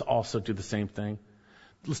 Let us also do the same thing.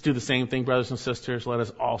 Let's do the same thing, brothers and sisters. Let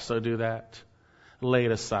us also do that. Lay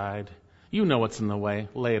it aside. You know what's in the way.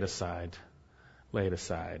 Lay it aside. Lay it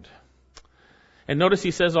aside. And notice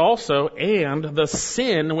he says also, and the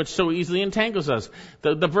sin which so easily entangles us.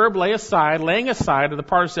 The verb lay aside, laying aside of the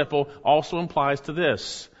participle also implies to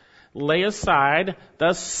this. Lay aside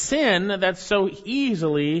the sin that so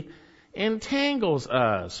easily entangles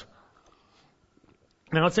us.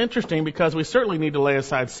 Now it's interesting because we certainly need to lay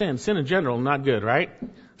aside sin. Sin in general, not good, right?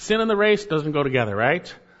 Sin in the race doesn't go together,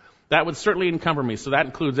 right? That would certainly encumber me. So that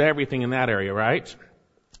includes everything in that area, right?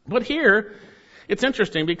 But here, it's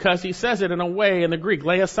interesting because he says it in a way in the Greek,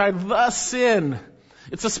 lay aside the sin.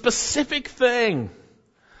 It's a specific thing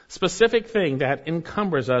that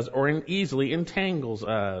encumbers us or easily entangles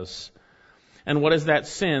us. And what is that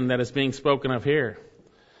sin that is being spoken of here?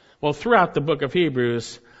 Well, throughout the book of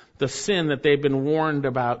Hebrews, the sin that they've been warned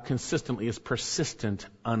about consistently is persistent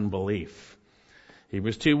unbelief.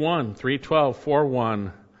 Hebrews 2:1, 3:12,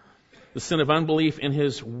 4:1. The sin of unbelief in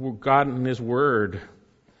His God and His Word.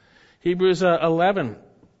 Hebrews 11,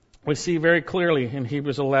 we see very clearly in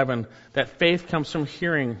Hebrews 11 that faith comes from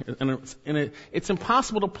hearing, and it's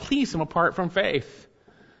impossible to please Him apart from faith.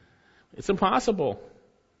 It's impossible.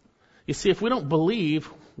 You see, if we don't believe,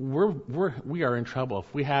 we are in trouble.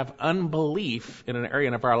 If we have unbelief in an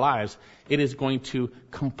area of our lives, it is going to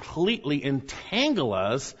completely entangle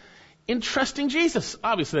us in trusting Jesus.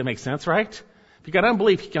 Obviously, that makes sense, right? If you've got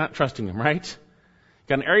unbelief, you're not trusting Him, right? You've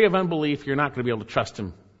got an area of unbelief, you're not going to be able to trust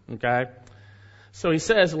Him, okay? So he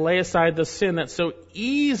says, lay aside the sin that so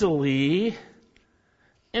easily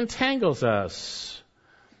entangles us.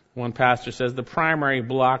 One pastor says, the primary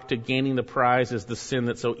block to gaining the prize is the sin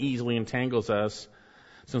that so easily entangles us.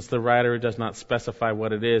 Since the writer does not specify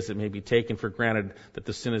what it is, it may be taken for granted that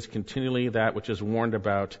the sin is continually that which is warned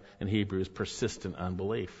about in Hebrews, persistent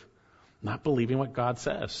unbelief. Not believing what God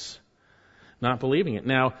says. not believing it.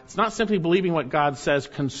 Now, it's not simply believing what God says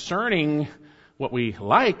concerning what we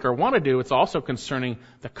like or want to do. It's also concerning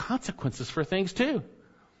the consequences for things too.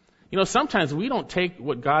 You know, sometimes we don't take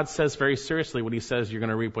what God says very seriously when he says you're going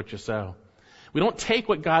to reap what you sow. We don't take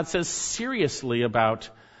what God says seriously about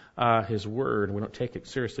his word. We don't take it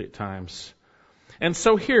seriously at times. And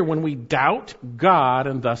so here, when we doubt God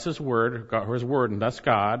and thus his word and thus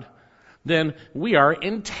God, then we are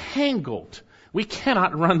entangled. We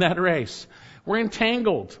cannot run that race. We're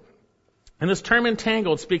entangled. And this term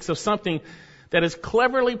entangled speaks of something that is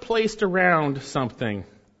cleverly placed around something.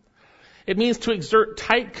 It means to exert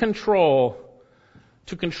tight control,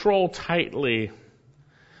 to control tightly.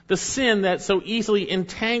 The sin that so easily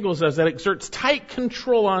entangles us, that exerts tight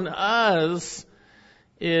control on us,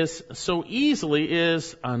 is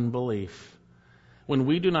unbelief. When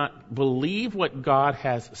we do not believe what God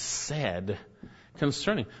has said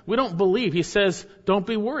concerning. We don't believe. He says, don't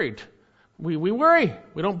be worried. We worry.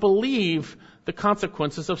 We don't believe the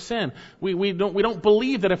consequences of sin. We don't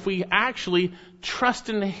believe that if we actually trust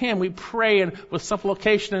in him, we pray and with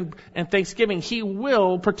supplication and thanksgiving, he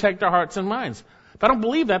will protect our hearts and minds. If I don't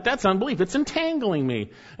believe that, that's unbelief. It's entangling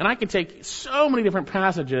me. And I can take so many different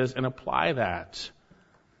passages and apply that.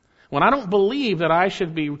 When I don't believe that I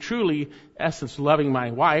should be truly, essence, loving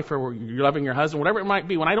my wife or loving your husband, whatever it might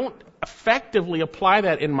be, when I don't effectively apply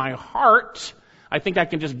that in my heart, I think I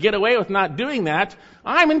can just get away with not doing that,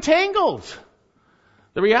 I'm entangled.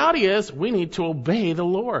 The reality is we need to obey the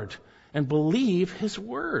Lord and believe his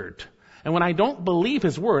word. And when I don't believe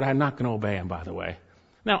his word, I'm not going to obey him, by the way.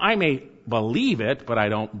 Now, I may believe it, but I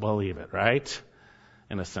don't believe it, right?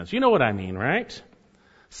 In a sense. You know what I mean, right?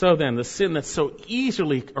 So then, the sin that so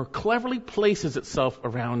easily or cleverly places itself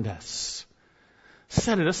around us,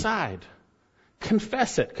 set it aside.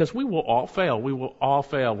 Confess it, because we will all fail. We will all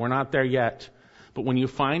fail. We're not there yet. But when you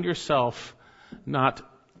find yourself not,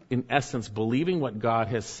 in essence, believing what God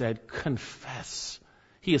has said, confess.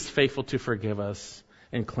 He is faithful to forgive us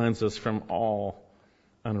and cleanse us from all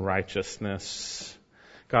unrighteousness.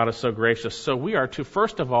 God is so gracious. So we are to,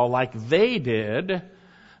 first of all, like they did,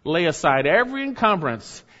 lay aside every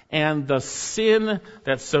encumbrance and the sin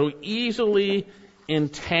that so easily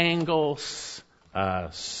entangles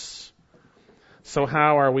us. So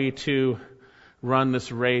how are we to run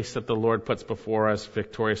this race that the Lord puts before us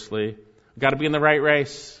victoriously? We've got to be in the right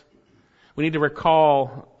race. We need to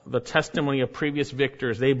recall the testimony of previous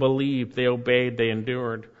victors. They believed, they obeyed, they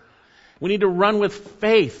endured. We need to run with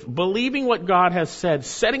faith, believing what God has said,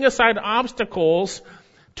 setting aside obstacles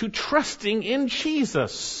to trusting in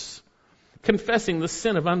Jesus, confessing the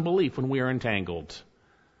sin of unbelief when we are entangled.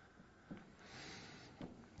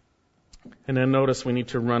 And then notice we need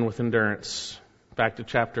to run with endurance. Back to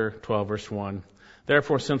chapter 12, verse 1.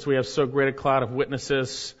 Therefore, since we have so great a cloud of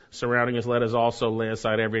witnesses surrounding us, let us also lay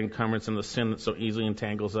aside every encumbrance and the sin that so easily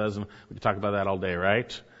entangles us. And we can talk about that all day,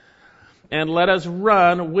 right? And let us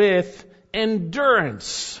run with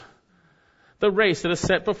endurance the race that is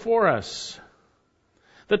set before us.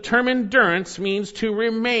 The term endurance means to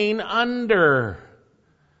remain under.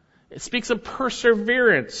 It speaks of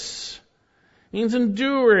perseverance. It means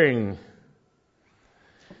enduring.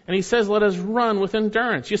 And he says, let us run with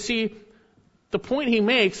endurance. You see, the point he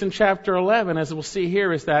makes in chapter 11, as we'll see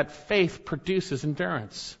here, is that faith produces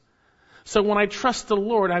endurance. So when I trust the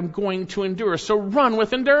Lord, I'm going to endure. So run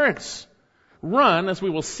with endurance. Run, as we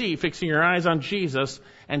will see, fixing your eyes on Jesus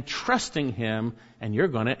and trusting him, and you're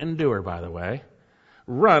going to endure, by the way.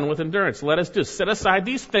 Run with endurance. Let us set aside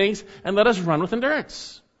these things and let us run with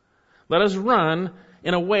endurance. Let us run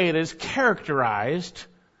in a way that is characterized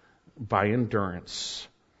by endurance.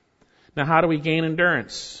 Now, how do we gain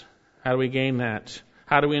endurance? How do we gain that?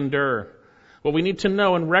 How do we endure? Well, we need to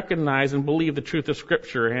know and recognize and believe the truth of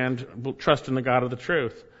Scripture and trust in the God of the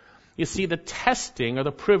truth. You see, the testing or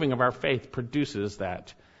the proving of our faith produces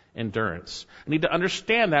that endurance. I need to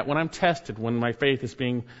understand that when I'm tested, when my faith is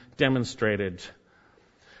being demonstrated.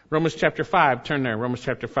 Romans chapter 5, turn there. Romans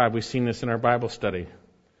chapter 5, we've seen this in our Bible study.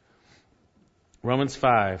 Romans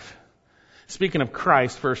 5. Speaking of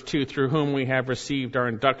Christ, verse 2, through whom we have received our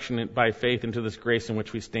induction by faith into this grace in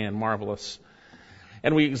which we stand. Marvelous.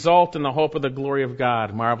 And we exalt in the hope of the glory of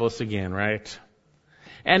God. Marvelous again, right?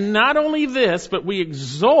 And not only this, but we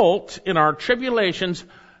exult in our tribulations,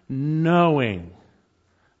 knowing,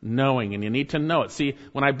 and you need to know it. See,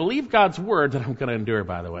 when I believe God's word, then I'm going to endure,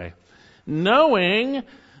 by the way. Knowing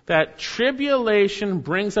that tribulation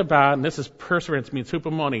brings about, and this is perseverance, means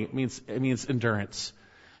hupomone, it means endurance.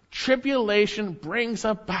 Tribulation brings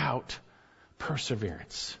about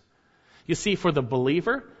perseverance. You see, for the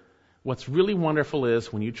believer, what's really wonderful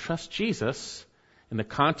is when you trust Jesus in the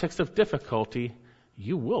context of difficulty,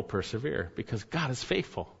 you will persevere because God is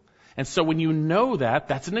faithful. And so when you know that,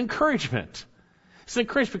 that's an encouragement. It's an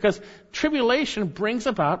encouragement because tribulation brings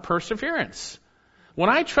about perseverance. When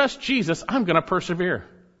I trust Jesus, I'm going to persevere.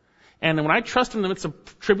 And when I trust in the midst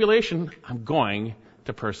of tribulation, I'm going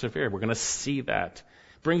to persevere. We're going to see that.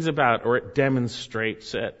 It brings about, or it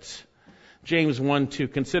demonstrates it. James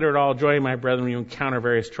 1:2, consider it all joy, my brethren, when you encounter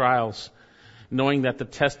various trials, knowing that the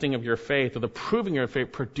testing of your faith, or the proving of your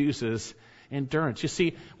faith, produces endurance. You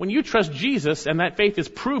see, when you trust Jesus and that faith is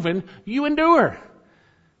proven, you endure.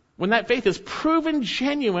 When that faith is proven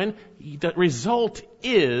genuine, the result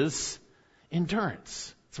is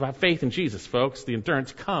endurance. It's about faith in Jesus, folks. The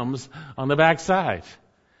endurance comes on the backside.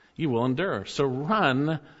 You will endure. So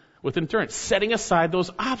run with endurance, setting aside those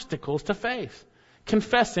obstacles to faith,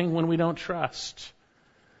 confessing when we don't trust.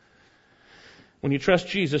 When you trust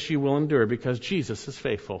Jesus, you will endure because Jesus is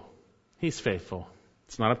faithful. He's faithful.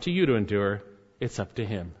 It's not up to you to endure. It's up to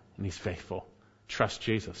Him, and He's faithful. Trust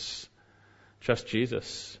Jesus. Trust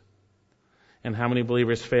Jesus. And how many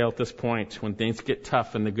believers fail at this point when things get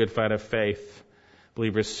tough in the good fight of faith?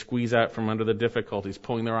 Believers squeeze out from under the difficulties,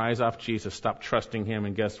 pulling their eyes off Jesus, stop trusting Him,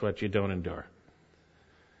 and guess what? You don't endure.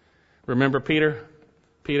 Remember Peter?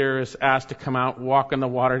 Peter is asked to come out, walk on the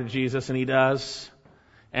water to Jesus, and he does.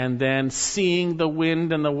 And then seeing the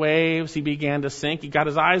wind and the waves, he began to sink. He got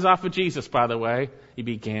his eyes off of Jesus, by the way. He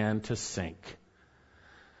began to sink.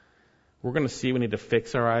 We're going to see we need to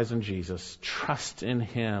fix our eyes on Jesus. Trust in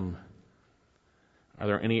Him. Are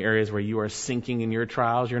there any areas where you are sinking in your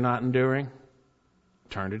trials you're not enduring?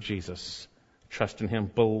 Turn to Jesus. Trust in Him.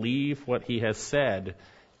 Believe what He has said.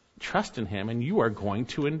 Trust in Him, and you are going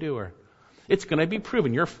to endure. It's going to be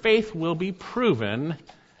proven. Your faith will be proven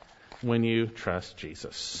when you trust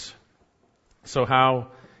Jesus. So how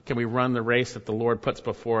can we run the race that the Lord puts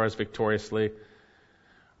before us victoriously?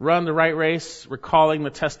 Run the right race, recalling the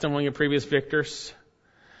testimony of previous victors.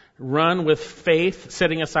 Run with faith,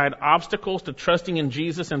 setting aside obstacles to trusting in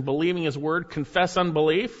Jesus and believing His word. Confess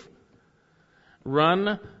unbelief.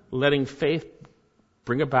 Run, letting faith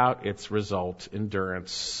bring about its result,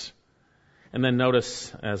 endurance. And then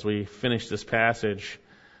notice, as we finish this passage,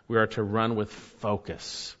 we are to run with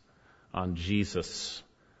focus on Jesus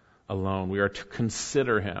alone. We are to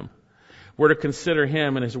consider Him. We're to consider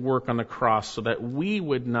Him and His work on the cross so that we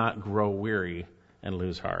would not grow weary and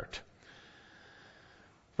lose heart.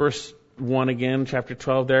 Verse 1 again, chapter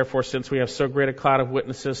 12, therefore, since we have so great a cloud of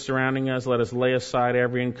witnesses surrounding us, let us lay aside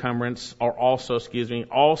every encumbrance,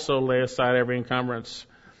 also lay aside every encumbrance,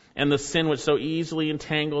 and the sin which so easily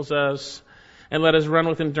entangles us, and let us run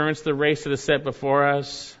with endurance the race that is set before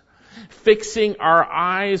us, fixing our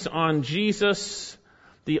eyes on Jesus,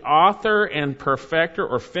 the author and perfecter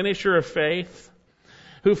or finisher of faith,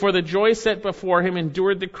 who for the joy set before Him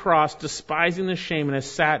endured the cross, despising the shame, and has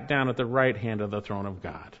sat down at the right hand of the throne of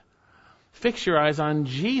God. Fix your eyes on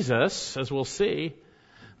Jesus, as we'll see,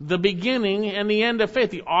 the beginning and the end of faith,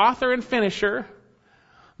 the author and finisher,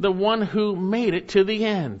 the one who made it to the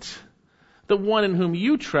end. The one in whom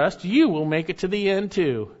you trust, you will make it to the end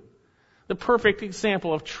too. The perfect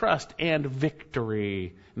example of trust and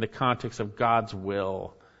victory in the context of God's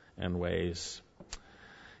will and ways.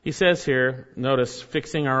 He says here, notice,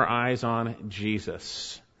 fixing our eyes on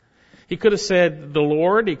Jesus. He could have said the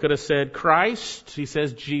Lord. He could have said Christ. He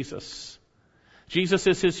says Jesus. Jesus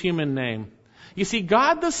is His human name. You see,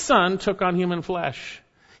 God the Son took on human flesh.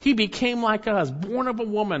 He became like us, born of a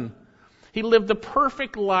woman. He lived the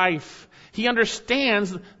perfect life. He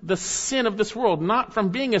understands the sin of this world, not from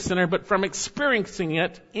being a sinner, but from experiencing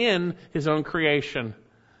it in His own creation.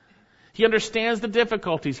 He understands the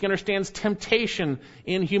difficulties. He understands temptation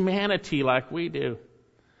in humanity like we do.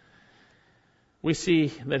 We see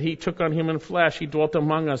that He took on human flesh. He dwelt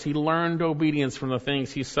among us. He learned obedience from the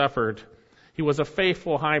things He suffered. He was a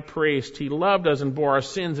faithful high priest. He loved us and bore our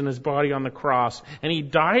sins in His body on the cross. And He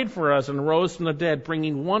died for us and rose from the dead,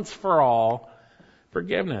 bringing once for all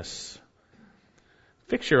forgiveness.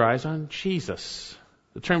 Fix your eyes on Jesus.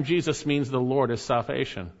 The term Jesus means the Lord is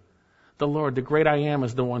salvation. The Lord, the great I am,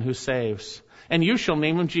 is the one who saves. And you shall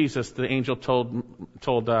name Him Jesus, the angel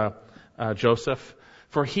told Joseph,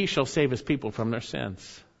 for He shall save His people from their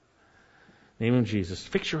sins. Name Him Jesus.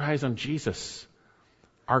 Fix your eyes on Jesus,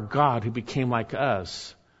 our God who became like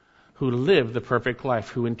us, who lived the perfect life,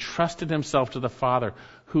 who entrusted Himself to the Father,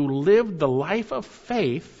 who lived the life of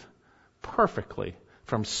faith perfectly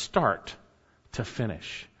from start to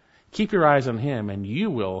finish. Keep your eyes on Him and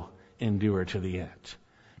you will endure to the end.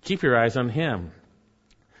 Keep your eyes on Him.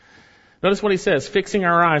 Notice what he says, fixing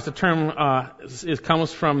our eyes. The term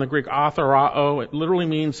comes from the Greek authorao. It literally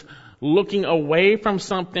means looking away from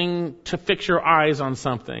something to fix your eyes on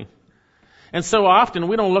something. And so often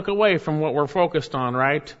we don't look away from what we're focused on,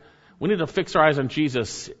 right? We need to fix our eyes on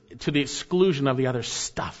Jesus to the exclusion of the other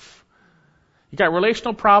stuff. You got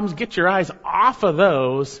relational problems, get your eyes off of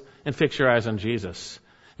those and fix your eyes on Jesus.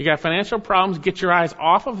 You got financial problems, get your eyes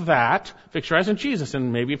off of that, fix your eyes on Jesus.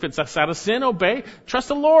 And maybe if it's out of sin, obey, trust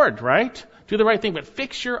the Lord, right? Do the right thing, but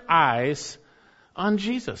fix your eyes on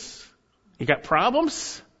Jesus. You got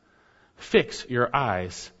problems? Fix your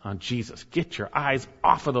eyes on Jesus. Get your eyes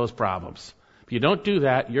off of those problems. If you don't do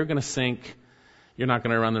that, you're going to sink. You're not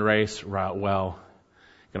going to run the race well.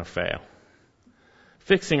 You're going to fail.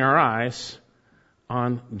 Fixing our eyes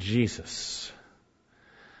on Jesus.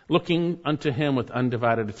 Looking unto Him with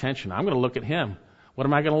undivided attention. I'm going to look at Him. What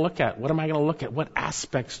am I going to look at? What am I going to look at? What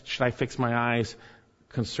aspects should I fix my eyes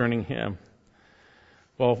concerning Him?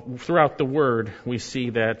 Well, throughout the Word, we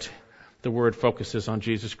see that the Word focuses on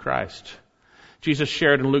Jesus Christ. Jesus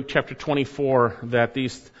shared in Luke chapter 24 that the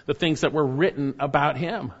things that were written about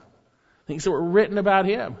Him, things that were written about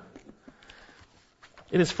Him,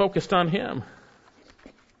 it is focused on Him.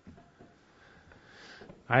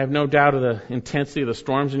 I have no doubt of the intensity of the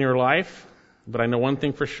storms in your life, but I know one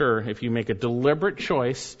thing for sure. If you make a deliberate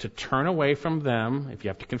choice to turn away from them, if you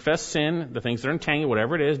have to confess sin, the things that are entangling,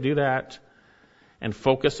 whatever it is, do that, and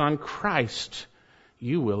focus on Christ,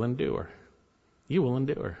 you will endure. You will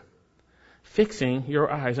endure. Fixing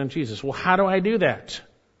your eyes on Jesus. Well, how do I do that?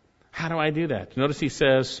 How do I do that? Notice he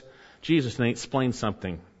says, Jesus, and he explains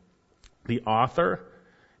something. The author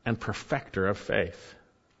and perfecter of faith,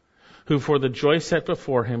 who for the joy set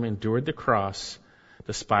before him endured the cross,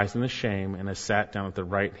 despising the shame, and has sat down at the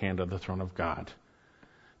right hand of the throne of God.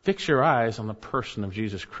 Fix your eyes on the person of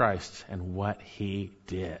Jesus Christ and what he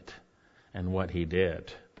did. And what he did.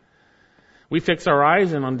 We fix our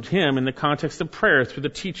eyes on Him in the context of prayer through the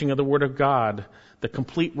teaching of the Word of God, the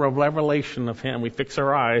complete revelation of Him. We fix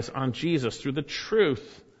our eyes on Jesus through the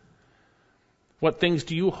truth. What things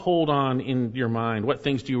do you hold on in your mind? What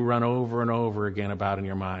things do you run over and over again about in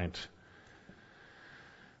your mind?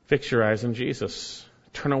 Fix your eyes on Jesus.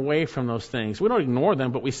 Turn away from those things. We don't ignore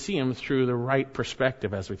them, but we see them through the right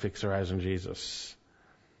perspective as we fix our eyes on Jesus.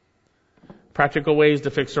 Practical ways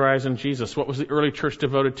to fix our eyes on Jesus. What was the early church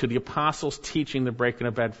devoted to? The apostles teaching, the breaking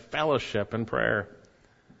of bread, fellowship, and prayer.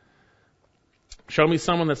 Show me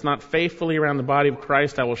someone that's not faithfully around the body of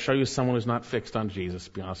Christ, I will show you someone who's not fixed on Jesus,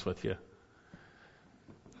 to be honest with you.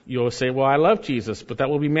 You'll say, well, I love Jesus, but that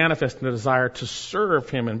will be manifest in the desire to serve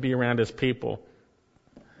Him and be around His people.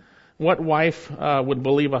 What wife would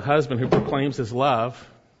believe a husband who proclaims his love?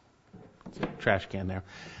 Trash can there.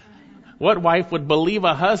 What wife would believe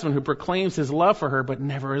a husband who proclaims his love for her but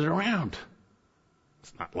never is around?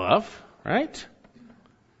 It's not love, right?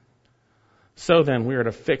 So then, we are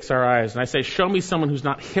to fix our eyes. And I say, show me someone who's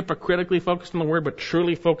not hypocritically focused on the Word, but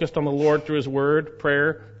truly focused on the Lord through His Word,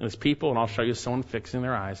 prayer, and His people, and I'll show you someone fixing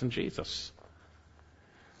their eyes on Jesus.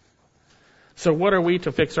 So what are we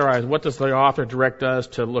to fix our eyes? What does the author direct us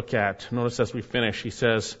to look at? Notice as we finish, he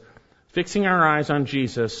says, fixing our eyes on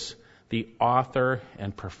Jesus, the author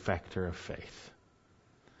and perfecter of faith.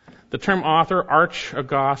 The term author,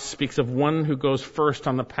 archagos, speaks of one who goes first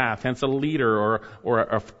on the path, hence a leader or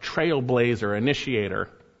a trailblazer, initiator.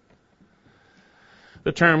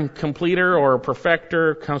 The term completer or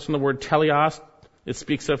perfecter comes from the word teleos. It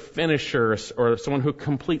speaks of finisher or someone who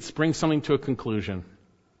completes, brings something to a conclusion.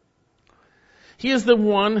 He is the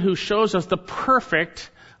one who shows us the perfect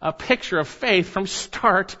picture of faith from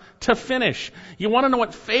start to finish. You want to know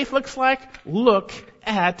what faith looks like? Look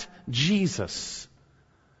at Jesus.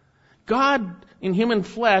 God in human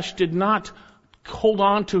flesh did not hold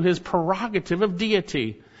on to His prerogative of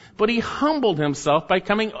deity, but He humbled Himself by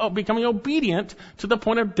becoming obedient to the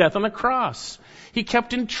point of death on the cross. He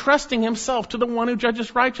kept entrusting Himself to the one who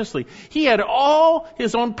judges righteously. He had all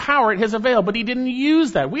His own power at His avail, but He didn't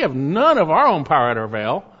use that. We have none of our own power at our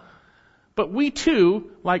avail. But we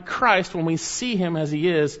too, like Christ, when we see Him as He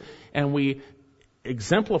is, and we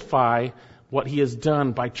exemplify what He has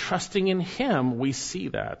done by trusting in Him, we see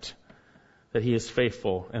that He is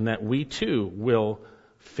faithful and that we too will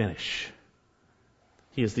finish.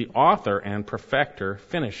 He is the author and perfecter,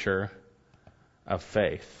 finisher of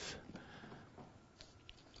faith.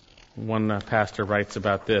 One pastor writes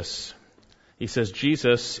about this. He says,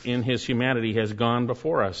 Jesus, in His humanity, has gone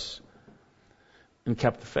before us and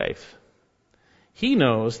kept the faith. He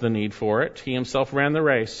knows the need for it. He Himself ran the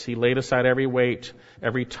race. He laid aside every weight,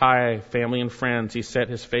 every tie, family and friends. He set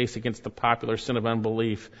His face against the popular sin of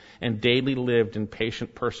unbelief and daily lived in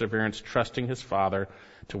patient perseverance, trusting His Father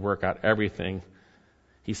to work out everything.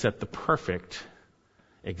 He set the perfect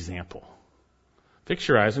example. Fix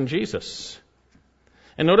your eyes on Jesus.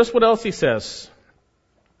 And notice what else he says.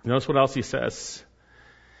 Notice what else he says.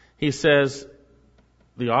 He says,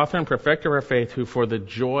 the author and perfecter of our faith, who for the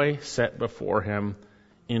joy set before him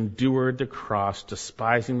endured the cross,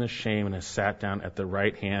 despising the shame, and has sat down at the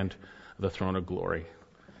right hand of the throne of glory.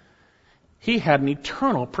 He had an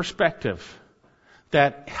eternal perspective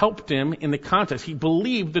that helped him in the context. He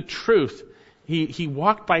believed the truth. He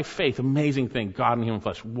walked by faith. Amazing thing. God in human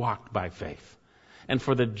flesh walked by faith. And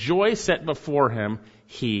for the joy set before him,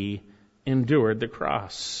 he endured the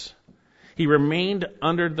cross. He remained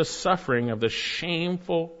under the suffering of the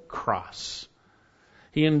shameful cross.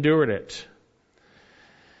 He endured it.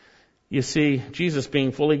 You see, Jesus,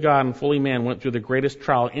 being fully God and fully man, went through the greatest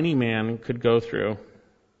trial any man could go through.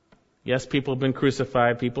 Yes, people have been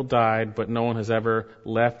crucified, people died, but no one has ever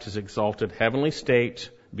left his exalted heavenly state,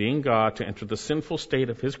 being God, to enter the sinful state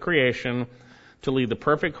of his creation, to lead the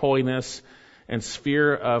perfect holiness and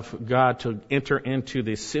sphere of God, to enter into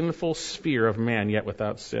the sinful sphere of man, yet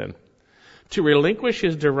without sin. To relinquish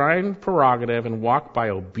his divine prerogative and walk by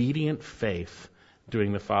obedient faith,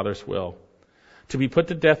 doing the Father's will. To be put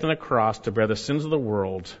to death on a cross to bear the sins of the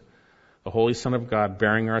world, the Holy Son of God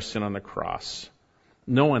bearing our sin on the cross.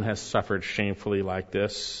 No one has suffered shamefully like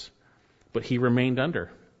this, but he remained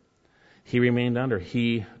under. He remained under.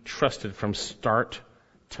 He trusted from start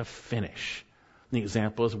to finish. And the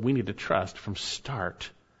example is we need to trust from start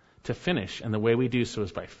to finish. And the way we do so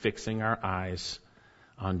is by fixing our eyes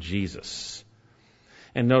on Jesus.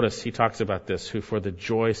 And notice he talks about this, who for the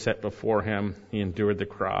joy set before him, he endured the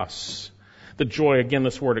cross. The joy, again,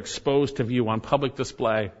 this word exposed to view on public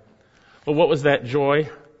display. Well, what was that joy?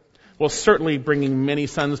 Well, certainly bringing many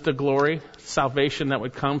sons to glory, salvation that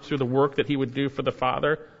would come through the work that he would do for the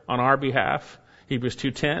Father on our behalf, Hebrews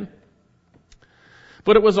 2:10.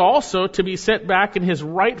 But it was also to be set back in his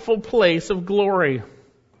rightful place of glory.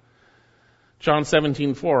 John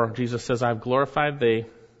 17:4, Jesus says, I've glorified thee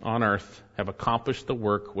on earth, have accomplished the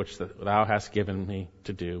work which thou hast given me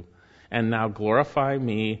to do. And now glorify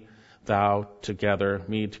me,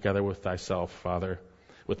 together with thyself, Father,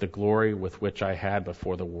 with the glory with which I had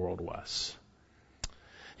before the world was.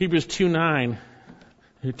 Hebrews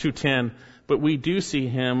 2:10, but we do see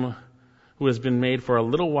him who has been made for a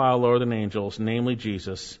little while lower than angels, namely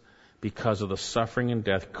Jesus, because of the suffering and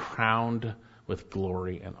death, crowned with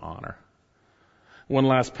glory and honor. One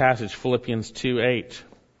last passage, Philippians 2:8.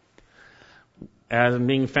 As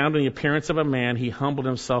being found in the appearance of a man, he humbled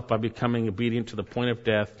himself by becoming obedient to the point of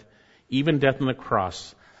death, even death on the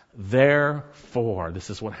cross. Therefore, this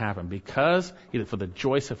is what happened. Because, for the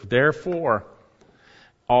joy of therefore,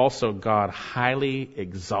 also God highly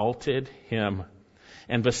exalted him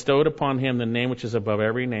and bestowed upon him the name which is above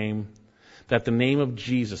every name, that the name of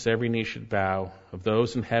Jesus every knee should bow, of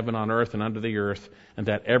those in heaven, on earth, and under the earth, and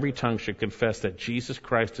that every tongue should confess that Jesus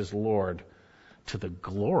Christ is Lord, to the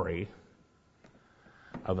glory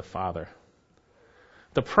of the Father.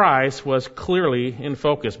 The prize was clearly in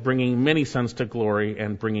focus, bringing many sons to glory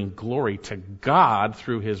and bringing glory to God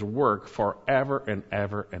through his work forever and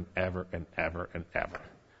ever and ever and ever and ever.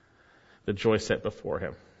 The joy set before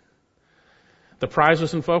him. The prize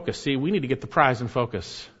was in focus. See, we need to get the prize in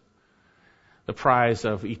focus. The prize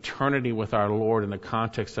of eternity with our Lord in the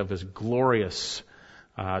context of his glorious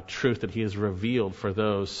truth that he has revealed for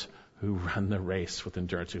those who run the race with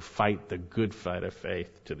endurance, who fight the good fight of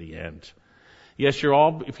faith to the end. Yes,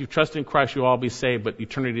 if you trust in Christ, you'll all be saved, but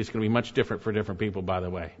eternity is going to be much different for different people, by the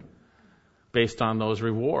way, based on those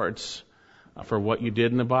rewards for what you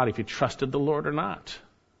did in the body, if you trusted the Lord or not,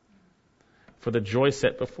 for the joy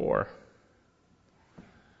set before.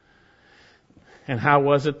 And how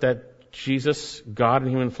was it that Jesus, God in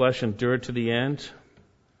human flesh, endured to the end?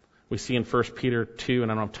 We see in 1 Peter 2,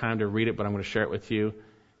 and I don't have time to read it, but I'm going to share it with you.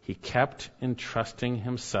 He kept entrusting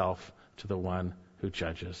himself to the one who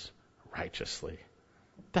judges righteously.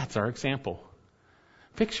 That's our example.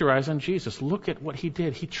 Fix your eyes on Jesus. Look at what he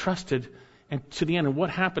did. He trusted, and to the end, and what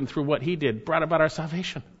happened through what he did brought about our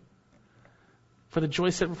salvation. For the joy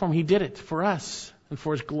set before him, he did it for us and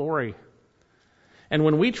for his glory. And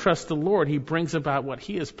when we trust the Lord, he brings about what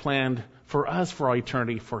he has planned for us for all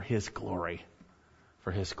eternity, for his glory.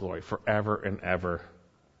 For his glory, forever and ever.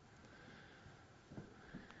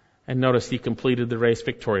 And notice he completed the race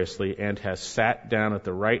victoriously and has sat down at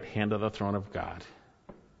the right hand of the throne of God.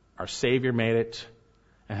 Our Savior made it.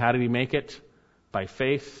 And how did he make it? By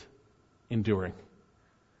faith, enduring.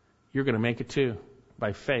 You're going to make it too,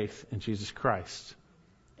 by faith in Jesus Christ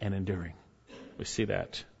and enduring. We see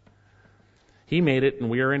that. He made it, and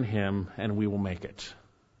we are in him, and we will make it.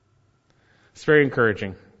 It's very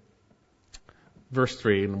encouraging. Verse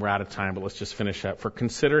 3, and we're out of time, but let's just finish up. For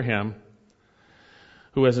consider him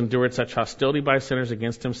who has endured such hostility by sinners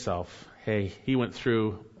against himself. Hey, he went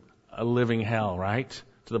through a living hell, right?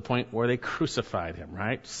 To the point where they crucified him,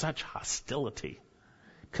 right? Such hostility.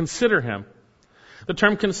 Consider him. The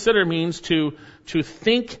term consider means to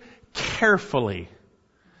think carefully.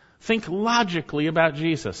 Think logically about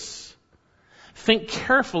Jesus. Think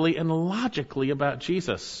carefully and logically about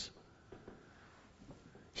Jesus.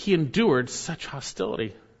 He endured such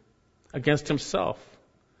hostility against himself.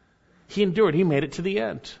 He endured. He made it to the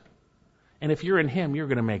end. And if you're in him, you're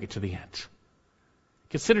going to make it to the end.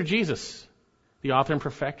 Consider Jesus, the author and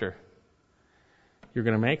perfecter. You're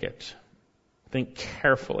going to make it. Think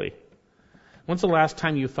carefully. When's the last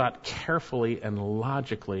time you thought carefully and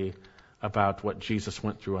logically about what Jesus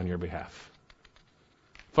went through on your behalf?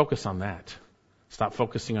 Focus on that. Stop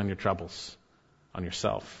focusing on your troubles, on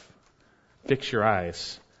yourself. Fix your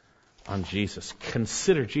eyes on Jesus.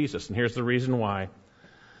 Consider Jesus. And here's the reason why.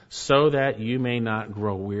 So that you may not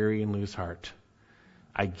grow weary and lose heart.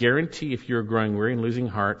 I guarantee if you're growing weary and losing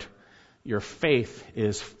heart, your faith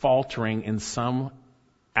is faltering in some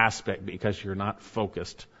aspect because you're not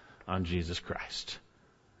focused on Jesus Christ.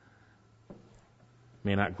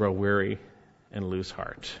 May not grow weary and lose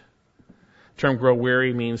heart. The term grow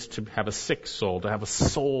weary means to have a sick soul, to have a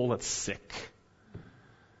soul that's sick.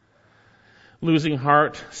 Losing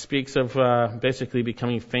heart speaks of basically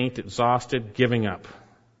becoming faint, exhausted, giving up,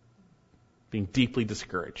 being deeply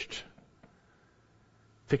discouraged.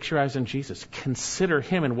 Fix your eyes on Jesus. Consider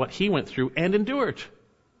him and what he went through and endured.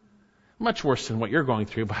 Much worse than what you're going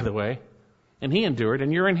through, by the way. And he endured,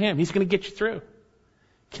 and you're in him. He's going to get you through.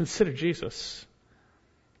 Consider Jesus.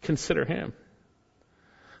 Consider him.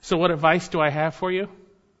 So what advice do I have for you?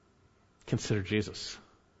 Consider Jesus.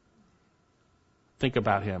 Think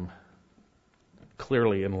about him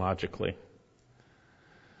clearly and logically.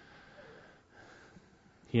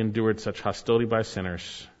 He endured such hostility by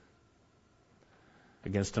sinners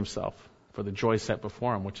against himself for the joy set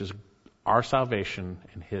before him, which is our salvation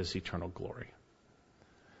and his eternal glory.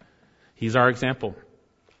 He's our example.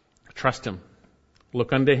 Trust him.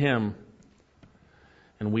 Look unto him,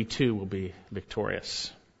 and we too will be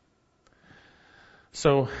victorious.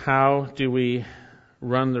 So how do we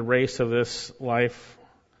run the race of this life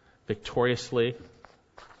victoriously?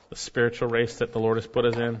 The spiritual race that the Lord has put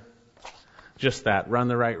us in? Just that, run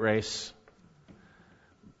the right race.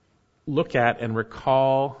 Look at and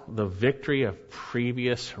recall the victory of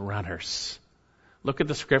previous runners. Look at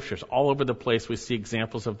the scriptures. All over the place we see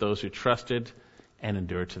examples of those who trusted and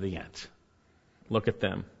endured to the end. Look at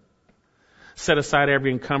them. Set aside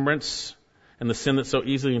every encumbrance and the sin that so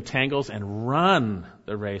easily entangles and run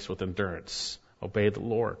the race with endurance. Obey the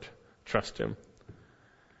Lord. Trust him.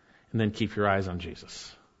 And then keep your eyes on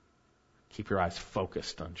Jesus. Keep your eyes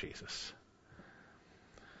focused on Jesus.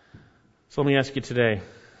 So let me ask you today,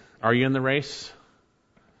 are you in the race?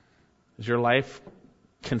 Is your life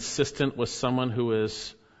consistent with someone who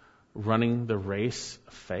is running the race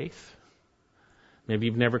of faith? Maybe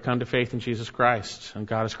you've never come to faith in Jesus Christ, and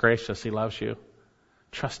God is gracious. He loves you.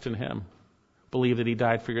 Trust in him. Believe that he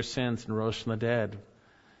died for your sins and rose from the dead.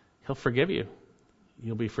 He'll forgive you.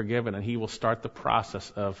 You'll be forgiven, and he will start the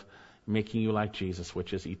process of making you like Jesus,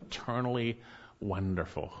 which is eternally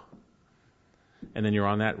wonderful. And then you're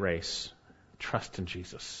on that race. Trust in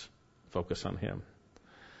Jesus. Focus on him.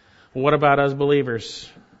 Well, what about us believers?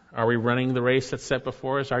 Are we running the race that's set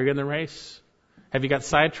before us? Are you in the race? Have you got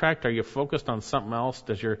sidetracked? Are you focused on something else?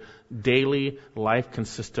 Does your daily life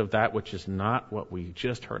consist of that which is not what we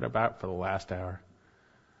just heard about for the last hour?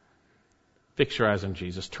 Fix your eyes on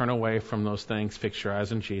Jesus. Turn away from those things. Fix your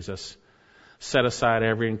eyes on Jesus. Set aside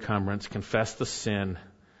every encumbrance. Confess the sin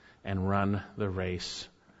and run the race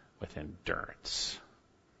with endurance.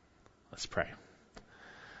 Let's pray.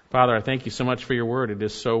 Father, I thank you so much for your word. It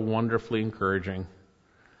is so wonderfully encouraging.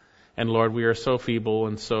 And Lord, we are so feeble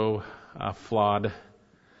and so flawed,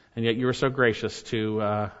 and yet you are so gracious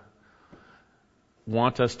to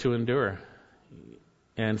want us to endure.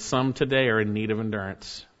 And some today are in need of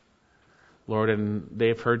endurance, Lord, and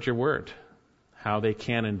they've heard your word, how they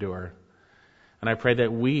can endure. And I pray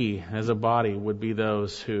that we, as a body, would be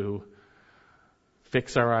those who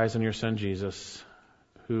fix our eyes on your Son Jesus,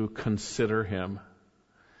 who consider him,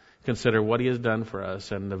 consider what he has done for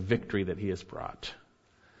us and the victory that he has brought.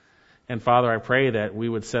 And Father, I pray that we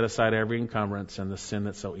would set aside every encumbrance and the sin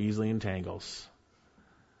that so easily entangles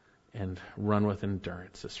and run with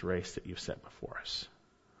endurance this race that you've set before us.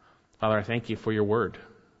 Father, I thank you for your word.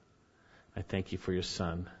 I thank you for your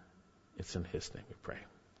Son. It's in his name we pray.